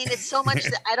lot. I mean, it's so much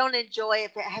that I don't enjoy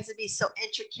if it has to be so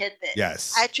intricate that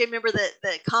Yes. I have to remember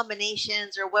the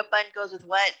combinations or what button goes with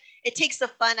what. It takes the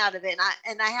fun out of it.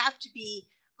 And I have to be,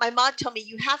 my mom told me,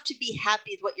 you have to be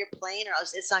happy with what you're playing or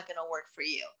else it's not going to work for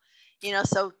you.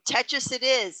 So Tetris it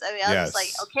is. I mean, I was like,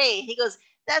 okay. He goes,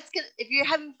 that's going to, if you're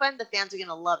having fun, the fans are going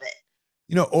to love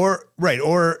it. Or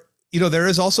there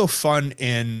is also fun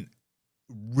in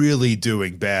really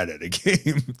doing bad at a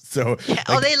game. So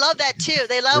yeah. They love that too.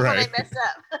 They love when I mess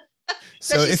up.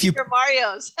 So if you Super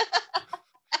Mario's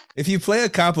if you play a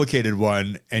complicated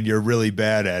one and you're really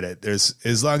bad at it,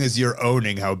 as long as you're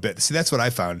owning how bad. See, that's what I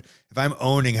found. If I'm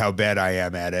owning how bad I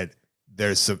am at it,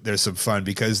 there's some fun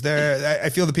because I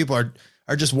feel the people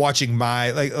are just watching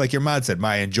my like your mod said,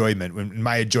 my enjoyment. When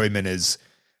my enjoyment is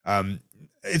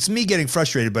it's me getting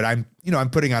frustrated, but I'm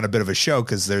putting on a bit of a show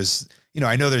because there's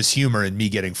I know there's humor in me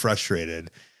getting frustrated.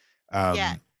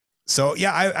 Yeah. So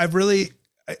yeah, I've really,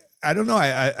 I don't know.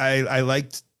 I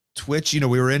liked Twitch. We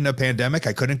were in a pandemic.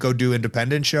 I couldn't go do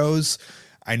independent shows.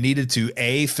 I needed to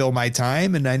A, fill my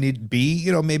time, and I need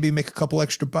B, maybe make a couple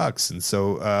extra bucks. And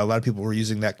so a lot of people were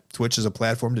using that Twitch as a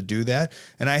platform to do that.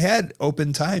 And I had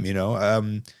open time,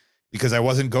 because I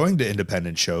wasn't going to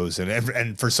independent shows.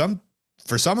 And for some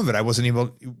of it, I wasn't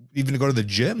even to go to the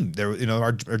gym. There,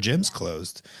 our gym's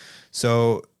closed.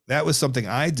 So that was something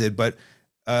I did. But,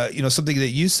 something that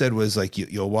you said was like,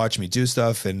 you'll watch me do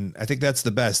stuff. And I think that's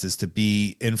the best, is to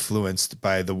be influenced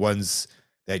by the ones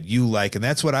that you like. And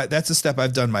that's a step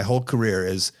I've done my whole career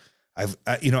is I'm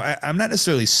not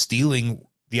necessarily stealing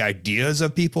the ideas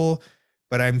of people,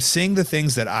 but I'm seeing the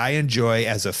things that I enjoy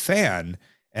as a fan.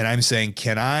 And I'm saying,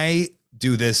 can I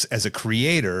do this as a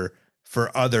creator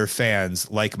for other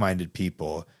fans, like-minded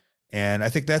people? And I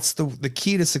think that's the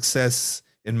key to success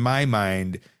in my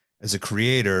mind as a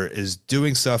creator, is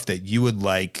doing stuff that you would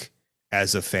like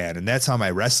as a fan. And that's how my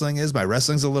wrestling is. My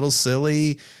wrestling's a little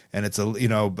silly, and it's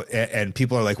and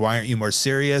people are like, why aren't you more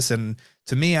serious? And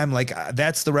to me, I'm like,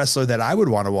 that's the wrestler that I would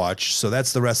want to watch. So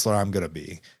that's the wrestler I'm going to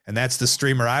be. And that's the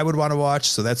streamer I would want to watch.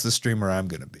 So that's the streamer I'm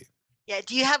going to be. Yeah.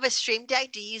 Do you have a stream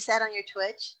deck? Do you use that on your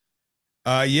Twitch?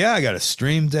 Yeah, I got a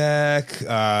stream deck.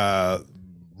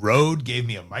 Rode gave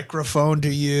me a microphone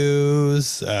to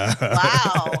use.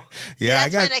 Wow. Yeah.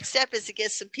 That's my next step, is to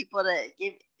get some people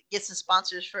to get some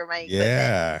sponsors for my equipment.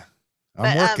 Yeah.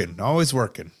 I'm working, always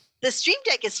working. The stream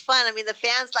deck is fun. I mean, the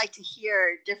fans like to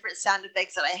hear different sound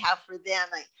effects that I have for them.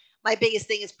 Like, my biggest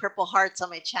thing is purple hearts on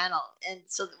my channel. And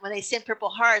so when they send purple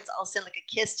hearts, I'll send like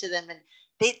a kiss to them, and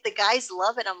the guys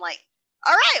love it. I'm like,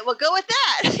 all right, we'll go with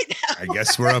that. I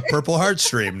guess we're a Purple Heart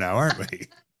stream now, aren't we?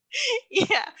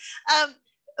 Yeah.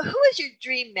 Who is your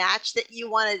dream match that you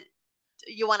want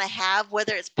to have,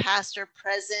 whether it's past or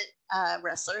present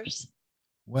wrestlers?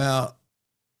 Well,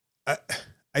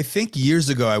 I think years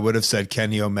ago I would have said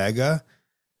Kenny Omega,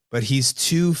 but he's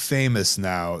too famous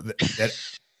now that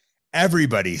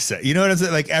everybody says, you know what I'm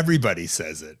saying? Like, everybody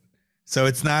says it. So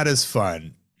it's not as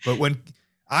fun. But when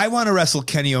I want to wrestle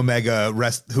Kenny Omega,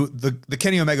 the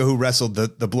Kenny Omega who wrestled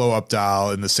the blow up doll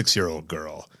and the 6-year-old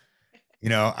girl,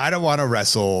 I don't want to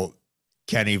wrestle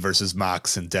Kenny versus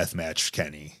Mox and deathmatch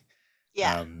Kenny.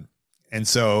 Yeah. And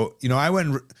so, I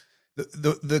went,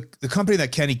 the company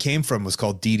that Kenny came from was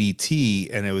called DDT,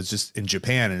 and it was just in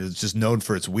Japan, and it was just known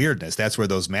for its weirdness. That's where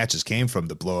those matches came from,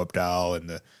 the blow up doll and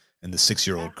the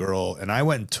 6-year-old girl. And I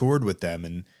went and toured with them,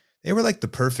 and they were like the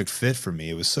perfect fit for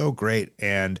me. It was so great.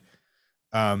 And,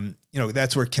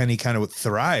 that's where Kenny kind of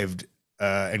thrived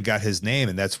and got his name.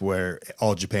 And that's where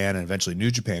All Japan and eventually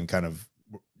New Japan kind of,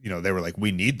 they were like,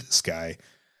 we need this guy.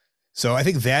 So I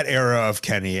think that era of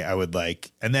Kenny I would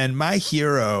like. And then my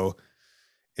hero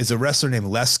is a wrestler named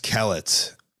Les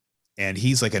Kellett. And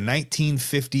he's like a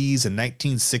 1950s and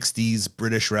 1960s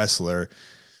British wrestler.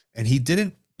 And he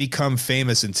didn't become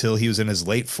famous until he was in his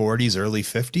late 40s, early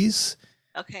 50s.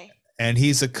 Okay. And he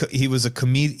was a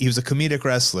comedic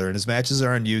wrestler, and his matches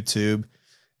are on YouTube.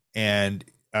 And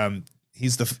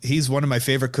he's one of my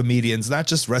favorite comedians, not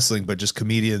just wrestling, but just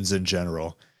comedians in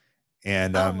general.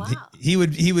 And wow. he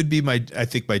would be my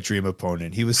dream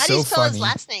opponent. He was so funny. How do you spell his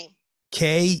last name?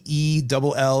 Kellett,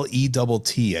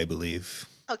 I believe.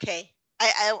 Okay.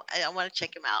 I want to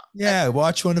check him out. Yeah,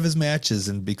 watch one of his matches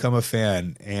and become a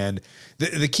fan. And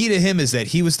the key to him is that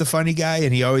he was the funny guy,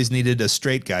 and he always needed a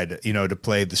straight guy to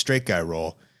play the straight guy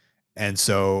role. And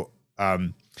so a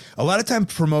lot of time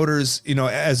promoters,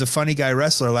 as a funny guy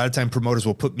wrestler, a lot of time promoters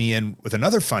will put me in with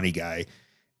another funny guy.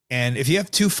 And if you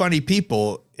have two funny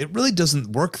people, it really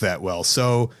doesn't work that well.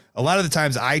 So a lot of the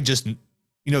times I just,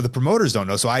 the promoters don't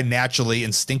know. So I naturally,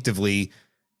 instinctively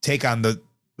take on the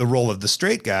role of the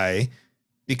straight guy,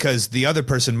 because the other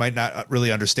person might not really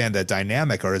understand that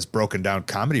dynamic or has broken down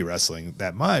comedy wrestling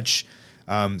that much.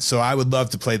 So I would love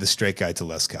to play the straight guy to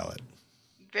Les Kellett.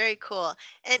 Very cool.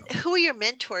 And who are your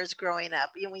mentors growing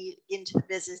up? When you get into the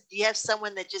business, do you have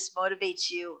someone that just motivates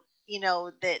you,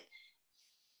 that,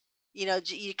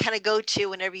 you kind of go to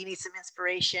whenever you need some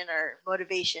inspiration or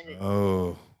motivation?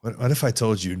 Oh, what if I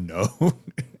told you no?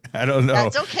 I don't know.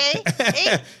 That's okay.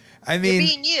 Hey, I mean, you're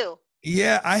being you.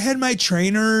 Yeah, I had my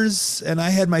trainers and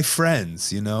I had my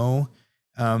friends, And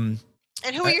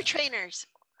who were your trainers?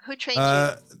 Who trained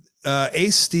you?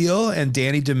 Ace Steele and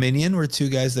Danny Dominion were two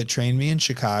guys that trained me in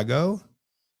Chicago.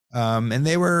 And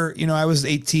they were, I was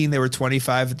 18, they were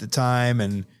 25 at the time.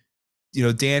 And,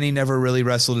 Danny never really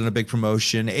wrestled in a big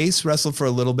promotion. Ace wrestled for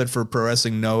a little bit for Pro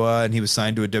Wrestling Noah, and he was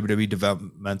signed to a WWE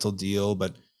developmental deal,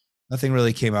 but nothing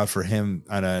really came out for him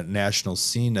on a national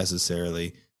scene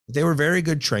necessarily. They were very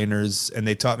good trainers, and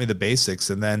they taught me the basics.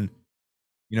 And then,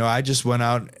 I just went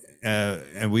out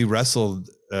and we wrestled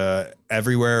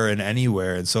everywhere and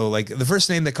anywhere. And so, like, the first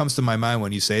name that comes to my mind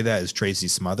when you say that is Tracy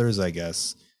Smothers, I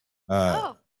guess,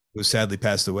 who sadly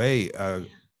passed away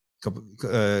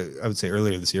I would say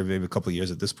earlier this year, maybe a couple of years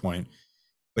at this point.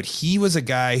 But he was a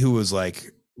guy who was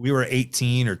like, we were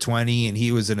 18 or 20, and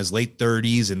he was in his late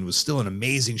 30s and was still in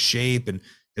amazing shape and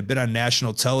had been on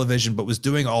national television, but was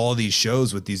doing all of these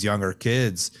shows with these younger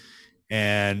kids.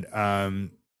 And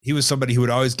he was somebody who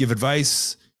would always give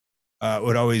advice,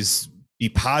 would always be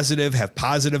positive, have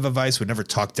positive advice, would never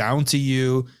talk down to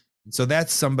you. And so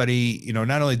that's somebody,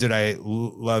 not only did I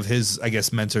love his, I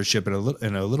guess, mentorship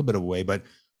in a little bit of a way, but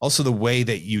also the way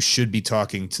that you should be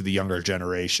talking to the younger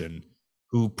generation,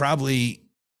 who probably,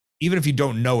 even if you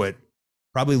don't know it,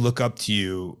 probably look up to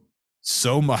you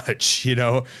so much,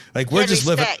 like we're just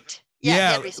living.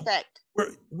 Yeah. Respect.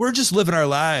 We're just living our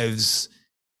lives,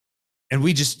 and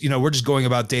we just, we're just going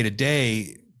about day to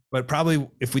day. But probably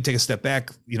if we take a step back,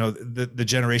 the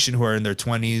generation who are in their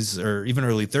 20s or even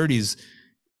early 30s,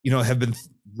 have been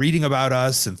reading about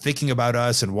us and thinking about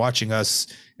us and watching us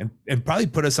and probably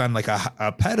put us on like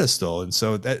a pedestal. And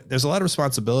so that there's a lot of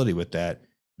responsibility with that.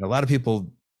 And a lot of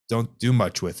people don't do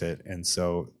much with it. And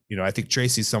so, I think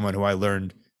Tracy's someone who I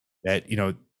learned that,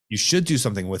 you should do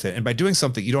something with it. And by doing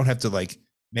something, you don't have to like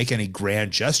make any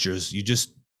grand gestures. You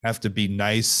just have to be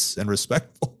nice and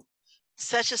respectful.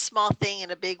 Such a small thing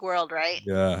in a big world, right?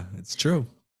 Yeah, it's true.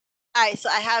 All right, so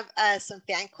I have some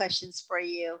fan questions for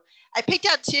you. I picked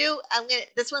out two.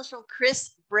 This one's from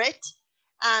Chris Britt.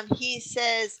 He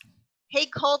says, "Hey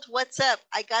Colt, what's up?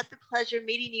 I got the pleasure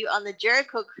meeting you on the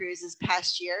Jericho cruise this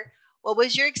past year. What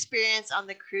was your experience on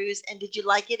the cruise, and did you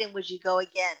like it, and would you go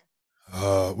again?"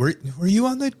 Were you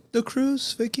on the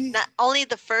cruise, Vicky? Not only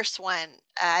the first one.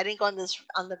 I didn't go on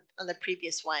the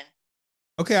previous one.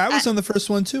 Okay, I was on the first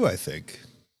one too, I think.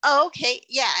 Oh, okay.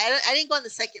 Yeah, I didn't go on the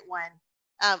second one.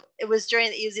 It was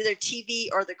either TV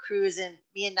or the cruise, and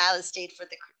me and Nyla stayed for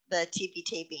the TV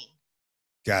taping.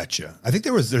 Gotcha. I think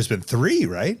there's been three,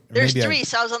 right? Or there's three,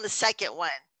 so I was on the second one.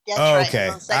 That's right. Okay.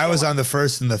 I was on the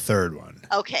first and the third one.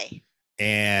 Okay.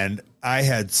 And I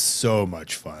had so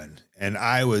much fun. And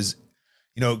I was,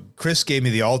 Chris gave me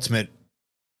the ultimate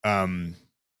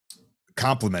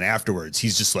compliment afterwards.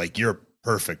 He's just like, "You're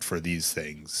perfect for these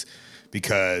things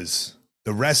because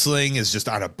the wrestling is just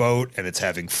on a boat and it's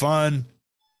having fun."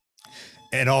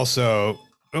 And also,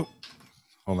 hold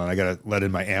on, I gotta let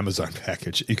in my Amazon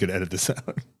package. You could edit this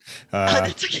out.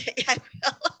 That's okay. I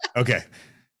will. Okay.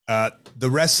 The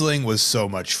wrestling was so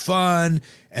much fun.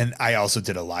 And I also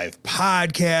did a live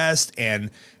podcast,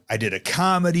 and I did a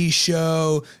comedy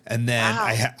show. And then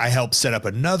I helped set up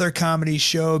another comedy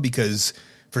show because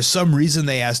for some reason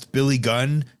they asked Billy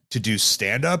Gunn to do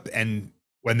stand-up. And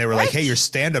when they were like, "Hey, your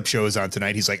stand-up show is on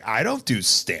tonight," he's like, "I don't do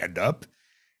stand-up."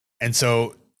 And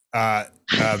so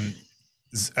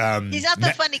he's not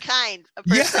the funny kind of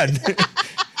person.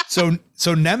 Yeah.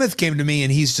 So Nemeth came to me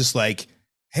and he's just like,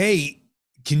 "Hey,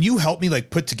 can you help me like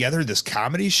put together this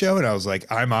comedy show?" And I was like,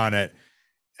 "I'm on it."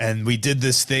 And we did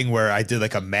this thing where I did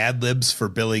like a Mad Libs for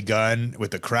Billy Gunn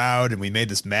with the crowd, and we made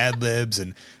this Mad Libs.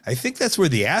 And I think that's where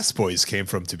the Ass Boys came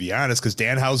from, to be honest, because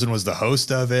Danhausen was the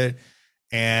host of it.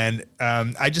 And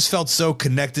I just felt so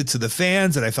connected to the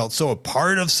fans, and I felt so a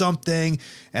part of something.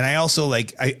 And I also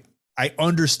like I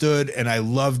understood and I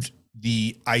loved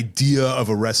the idea of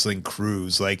a wrestling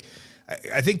cruise. Like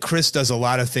I think Chris does a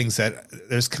lot of things that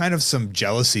there's kind of some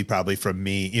jealousy probably from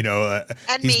me. You know,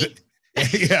 And he's me. been,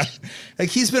 yeah, like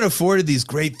he's been afforded these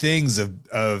great things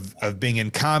of being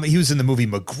in comedy. He was in the movie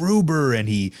MacGruber, and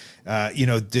he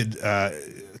did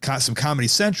some Comedy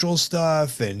Central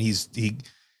stuff, and he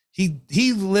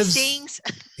lives. Sings.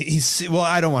 He's well,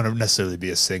 I don't want to necessarily be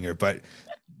a singer, but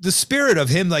the spirit of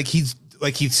him, like he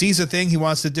sees a thing he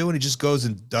wants to do, and he just goes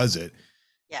and does it.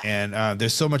 Yeah. And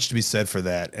there's so much to be said for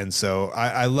that. And so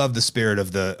I love the spirit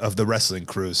of the wrestling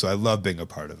crew. So I love being a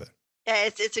part of it. Yeah,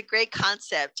 it's a great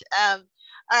concept. All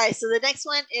right, so the next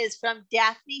one is from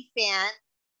Daphne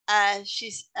Fan.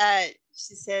 She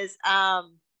says,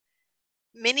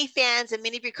 many fans and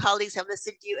many of your colleagues have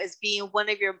listed you as being one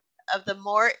of the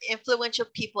more influential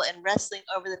people in wrestling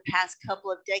over the past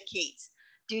couple of decades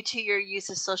due to your use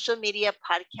of social media,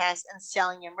 podcasts, and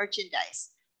selling your merchandise.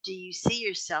 Do you see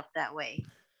yourself that way?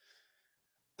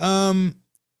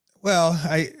 Well,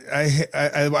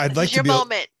 I'd like to be.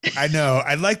 Moment. I know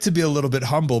I'd like to be a little bit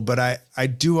humble, but I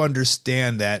do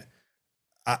understand that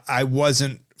I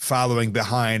wasn't following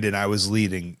behind and I was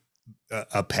leading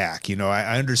a pack. You know,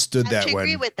 I understood that. I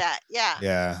agree with that. Yeah.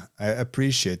 Yeah, I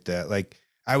appreciate that. Like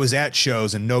I was at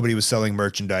shows and nobody was selling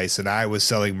merchandise, and I was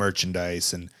selling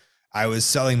merchandise, and I was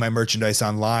selling my merchandise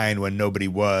online when nobody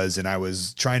was, and I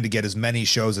was trying to get as many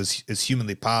shows as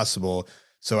humanly possible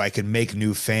so I could make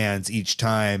new fans each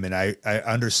time. And I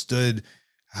understood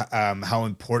how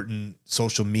important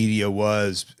social media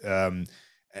was. And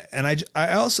I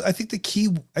think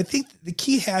the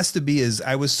key has to be is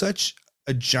I was such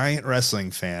a giant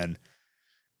wrestling fan,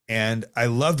 and I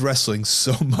loved wrestling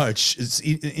so much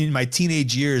in my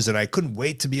teenage years, and I couldn't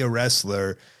wait to be a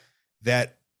wrestler,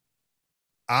 that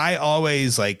I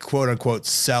always like quote unquote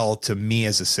sell to me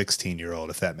as a 16-year-old,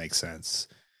 if that makes sense.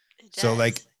 So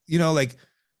like, you know, like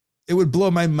it would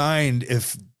blow my mind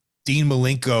if Dean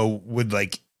Malenko would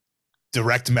like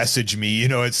direct message me, you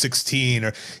know, at 16,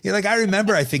 or, you know, like I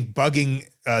remember, I think bugging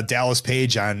Dallas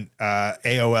Page on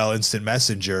AOL Instant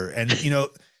Messenger, and, you know,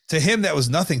 to him, that was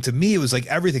nothing. To me, it was like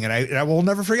everything. And I will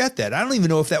never forget that. I don't even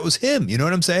know if that was him. You know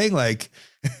what I'm saying? Like,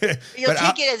 you'll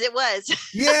take it as it was.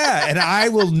 Yeah. And I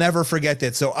will never forget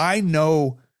that. So I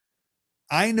know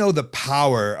the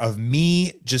power of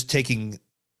me just taking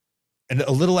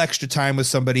a little extra time with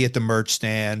somebody at the merch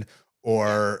stand,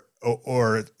 or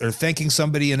thanking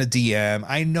somebody in a DM.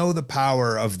 I know the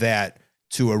power of that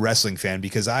to a wrestling fan,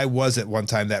 because I was at one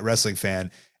time that wrestling fan,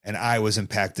 and I was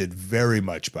impacted very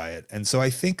much by it. And so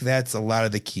I think that's a lot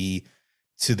of the key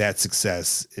to that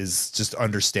success, is just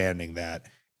understanding that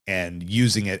and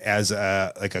using it as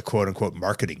a quote unquote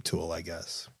marketing tool, I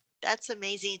guess. That's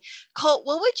amazing. Colt,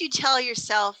 what would you tell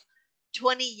yourself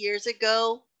 20 years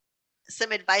ago?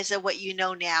 Some advice of what you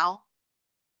know now.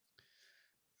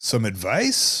 Some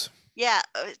advice? Yeah.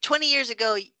 20 years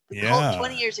ago, yeah. Colt,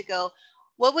 20 years ago,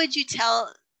 what would you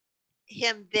tell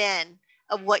him then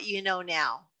of what you know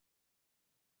now?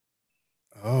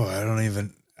 Oh, I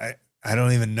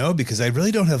don't even know, because I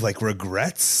really don't have like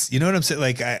regrets. You know what I'm saying?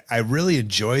 Like I really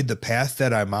enjoyed the path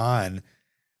that I'm on.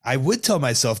 I would tell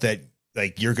myself that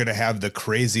like, you're going to have the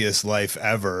craziest life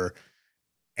ever,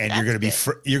 and you're going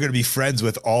to be friends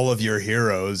with all of your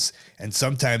heroes. And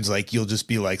sometimes like, you'll just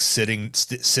be like sitting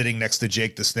next to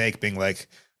Jake the Snake being like,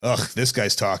 ugh, this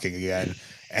guy's talking again.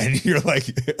 And you're like,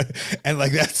 and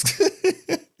like, that's,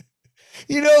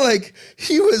 you know, like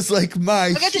he was like my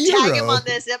hero. I got to tag him on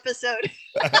this episode.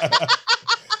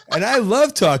 And I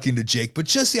love talking to Jake, but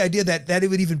just the idea that it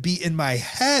would even be in my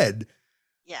head.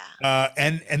 Yeah.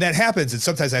 And that happens. And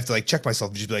sometimes I have to like check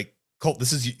myself and just be like, Colt,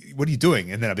 what are you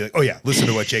doing? And then I'll be like, oh yeah, listen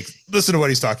to what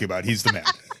he's talking about. He's the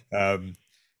man.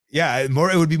 Yeah, it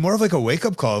would be more of like a wake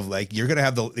up call of like, you're going to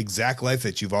have the exact life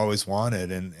that you've always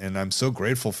wanted. And I'm so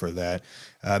grateful for that.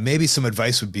 Maybe some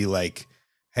advice would be like,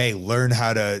 hey, learn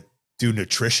how to do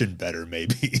nutrition better.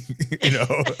 Maybe, you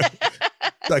know,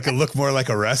 so I can look more like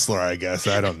a wrestler, I guess.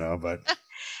 I don't know, but.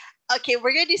 Okay,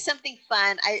 we're gonna do something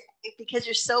fun. Because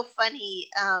you're so funny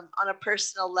on a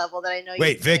personal level that I know.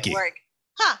 Wait, Vicky. Work.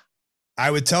 Huh? I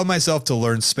would tell myself to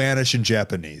learn Spanish and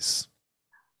Japanese.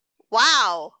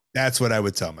 Wow. That's what I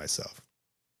would tell myself.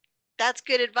 That's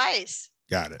good advice.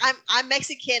 Got it. I'm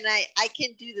Mexican. I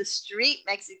can do the street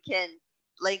Mexican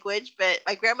language, but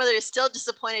my grandmother is still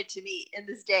disappointed to me in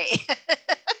this day.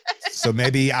 So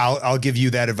maybe I'll give you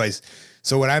that advice.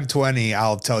 So when I'm 20,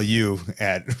 I'll tell you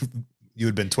you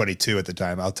had been 22 at the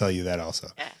time. I'll tell you that also.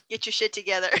 Yeah, get your shit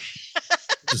together.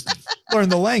 Learn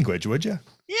the language, would you?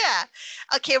 Yeah.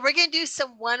 Okay, we're going to do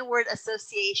some one word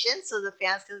association so the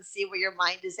fans can see where your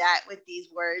mind is at with these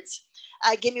words.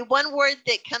 Give me one word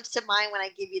that comes to mind when I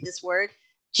give you this word.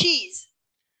 Cheese.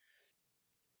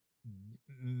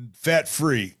 Fat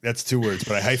free. That's 2 words,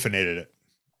 but I hyphenated it.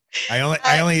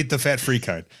 I only eat the fat free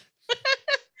kind.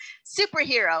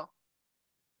 Superhero.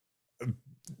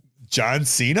 John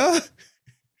Cena?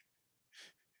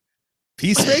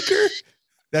 Peacemaker?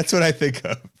 That's what I think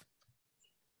of.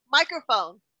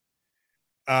 Microphone.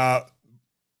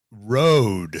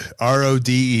 Rode.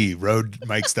 RODE.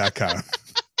 Roadmics.com.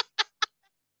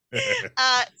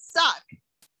 Sock.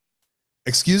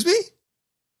 Excuse me?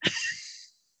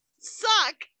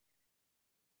 Sock.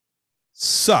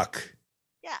 Suck.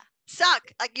 Yeah.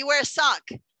 Sock. Like you wear a sock.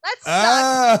 That's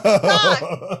sock.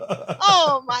 Oh.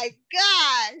 Oh my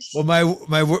gosh. Well,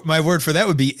 my word for that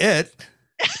would be it.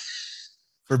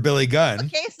 For Billy Gunn.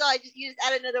 Okay, so you just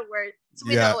add another word so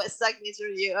we know what suck means for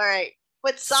you. All right.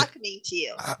 What's sock mean to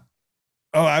you?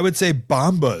 I would say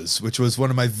Bombas, which was one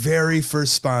of my very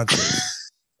first sponsors.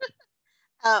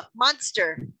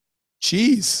 Monster.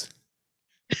 Cheese.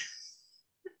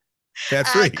 Fat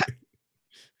free.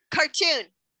 Cartoon.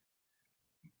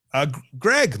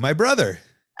 Greg, my brother.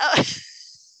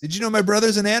 Did you know my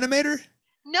brother's an animator?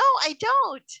 No, I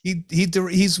don't.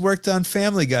 He's worked on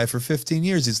Family Guy for 15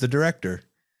 years. He's the director.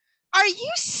 Are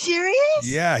you serious?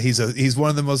 Yeah, he's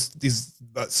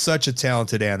such a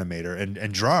talented animator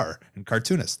and drawer and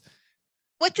cartoonist.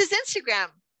 What's his Instagram?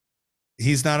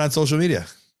 He's not on social media.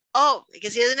 Oh,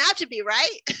 because he doesn't have to be,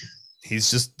 right?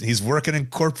 He's working in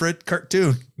corporate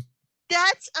cartoon.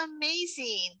 That's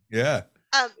amazing. Yeah.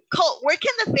 Colt, where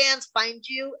can the fans find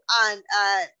you on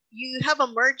you have a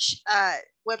merch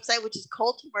website, which is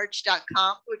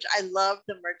coltmerch.com, which I love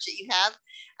the merch that you have.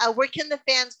 Where can the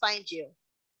fans find you?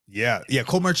 Yeah.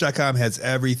 Coltmerch.com has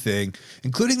everything,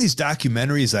 including these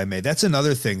documentaries I made. That's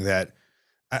another thing that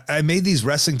I made these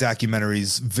wrestling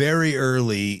documentaries very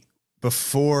early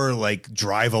before like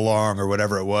Drive Along or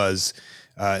whatever it was.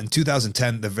 In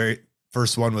 2010, the very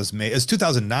first one was made. It was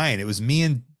 2009. It was me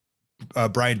and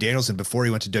Bryan Danielson before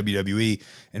he went to WWE.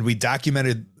 And we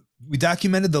documented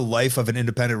the life of an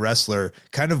independent wrestler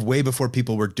kind of way before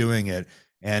people were doing it.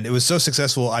 And it was so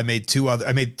successful. I made two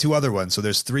other ones. So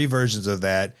there's 3 versions of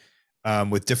that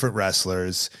with different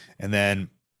wrestlers. And then,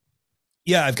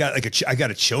 yeah, I've got I got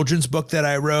a children's book that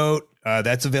I wrote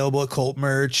that's available at Colt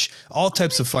Merch, all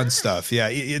types of fun stuff. Yeah.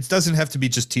 It doesn't have to be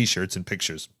just t-shirts and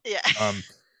pictures. Yeah.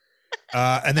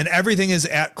 And then everything is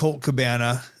at Colt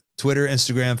Cabana, Twitter,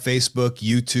 Instagram, Facebook,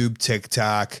 YouTube,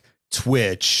 TikTok,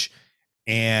 Twitch.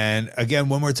 And again,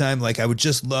 one more time, like I would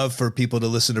just love for people to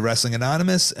listen to Wrestling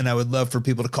Anonymous, and I would love for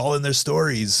people to call in their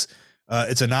stories.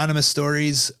 It's anonymous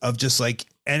stories of just like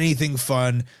anything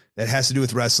fun that has to do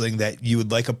with wrestling that you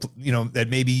would like, that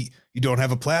maybe you don't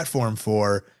have a platform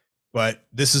for, but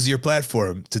this is your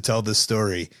platform to tell this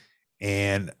story.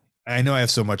 And I know I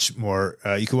have so much more.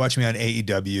 You can watch me on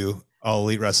AEW,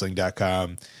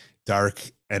 AllEliteWrestling.com, Dark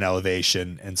and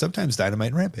Elevation, and sometimes Dynamite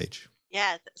and Rampage.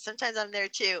 Yeah, sometimes I'm there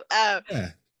too.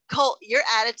 Colt, your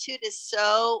attitude is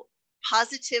so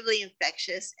positively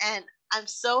infectious, and I'm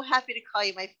so happy to call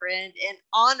you my friend and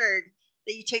honored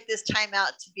that you took this time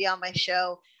out to be on my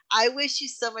show. I wish you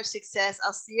so much success.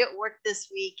 I'll see you at work this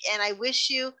week, and I wish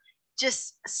you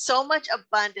just so much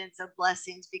abundance of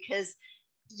blessings because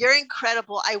you're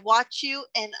incredible. I watch you,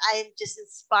 and I'm just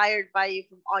inspired by you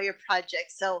from all your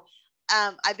projects. So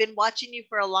I've been watching you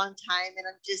for a long time, and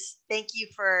I'm just thank you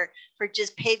for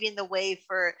just paving the way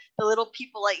for the little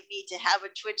people like me to have a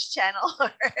Twitch channel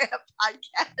or a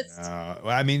podcast.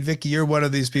 Well, I mean, Vicky, you're one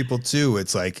of these people too.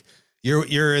 It's like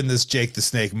you're in this Jake the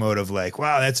Snake mode of like,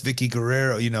 wow, that's Vicky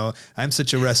Guerrero. I'm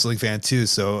such a wrestling fan too,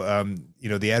 so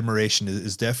the admiration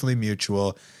is definitely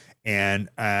mutual, and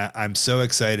I'm so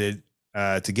excited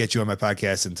to get you on my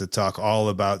podcast and to talk all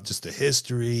about just the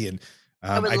history and.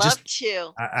 I would love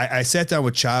to. I sat down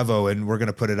with Chavo, and we're going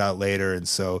to put it out later. And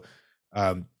so,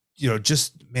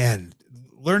 just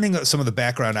learning some of the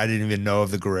background I didn't even know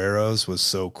of the Guerreros was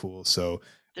so cool. So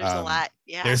there's a lot.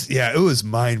 Yeah. It was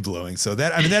mind blowing. So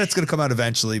that's going to come out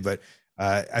eventually, but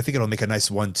I think it'll make a nice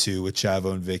 1-2 with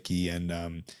Chavo and Vicky. And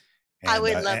I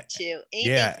would love to.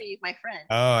 Anything for you, my friend.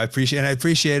 Oh, I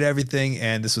appreciate everything.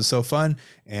 And this was so fun.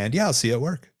 And yeah, I'll see you at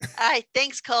work. All right.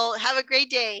 Thanks, Cole. Have a great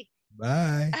day.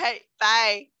 Bye. All right.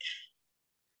 Bye.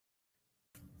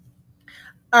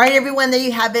 All right, everyone. There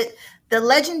you have it. The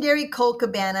legendary Colt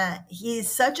Cabana. He's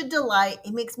such a delight.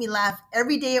 He makes me laugh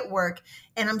every day at work.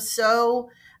 And I'm so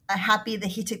happy that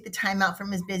he took the time out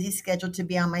from his busy schedule to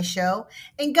be on my show.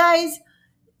 And guys,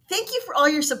 Thank you for all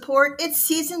your support. It's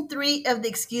season 3 of the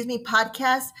Excuse Me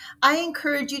podcast. I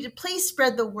encourage you to please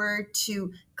spread the word,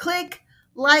 to click,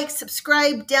 like,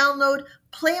 subscribe, download,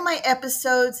 play my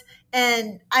episodes.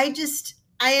 And I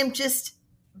am just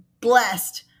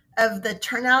blessed of the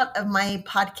turnout of my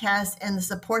podcast and the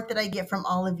support that I get from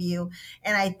all of you.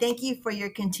 And I thank you for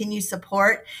your continued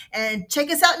support. And check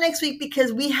us out next week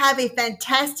because we have a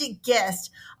fantastic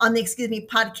guest on the Excuse Me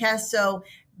podcast. So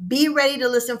be ready to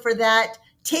listen for that.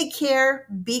 Take care,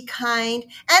 be kind,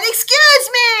 and excuse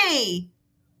me!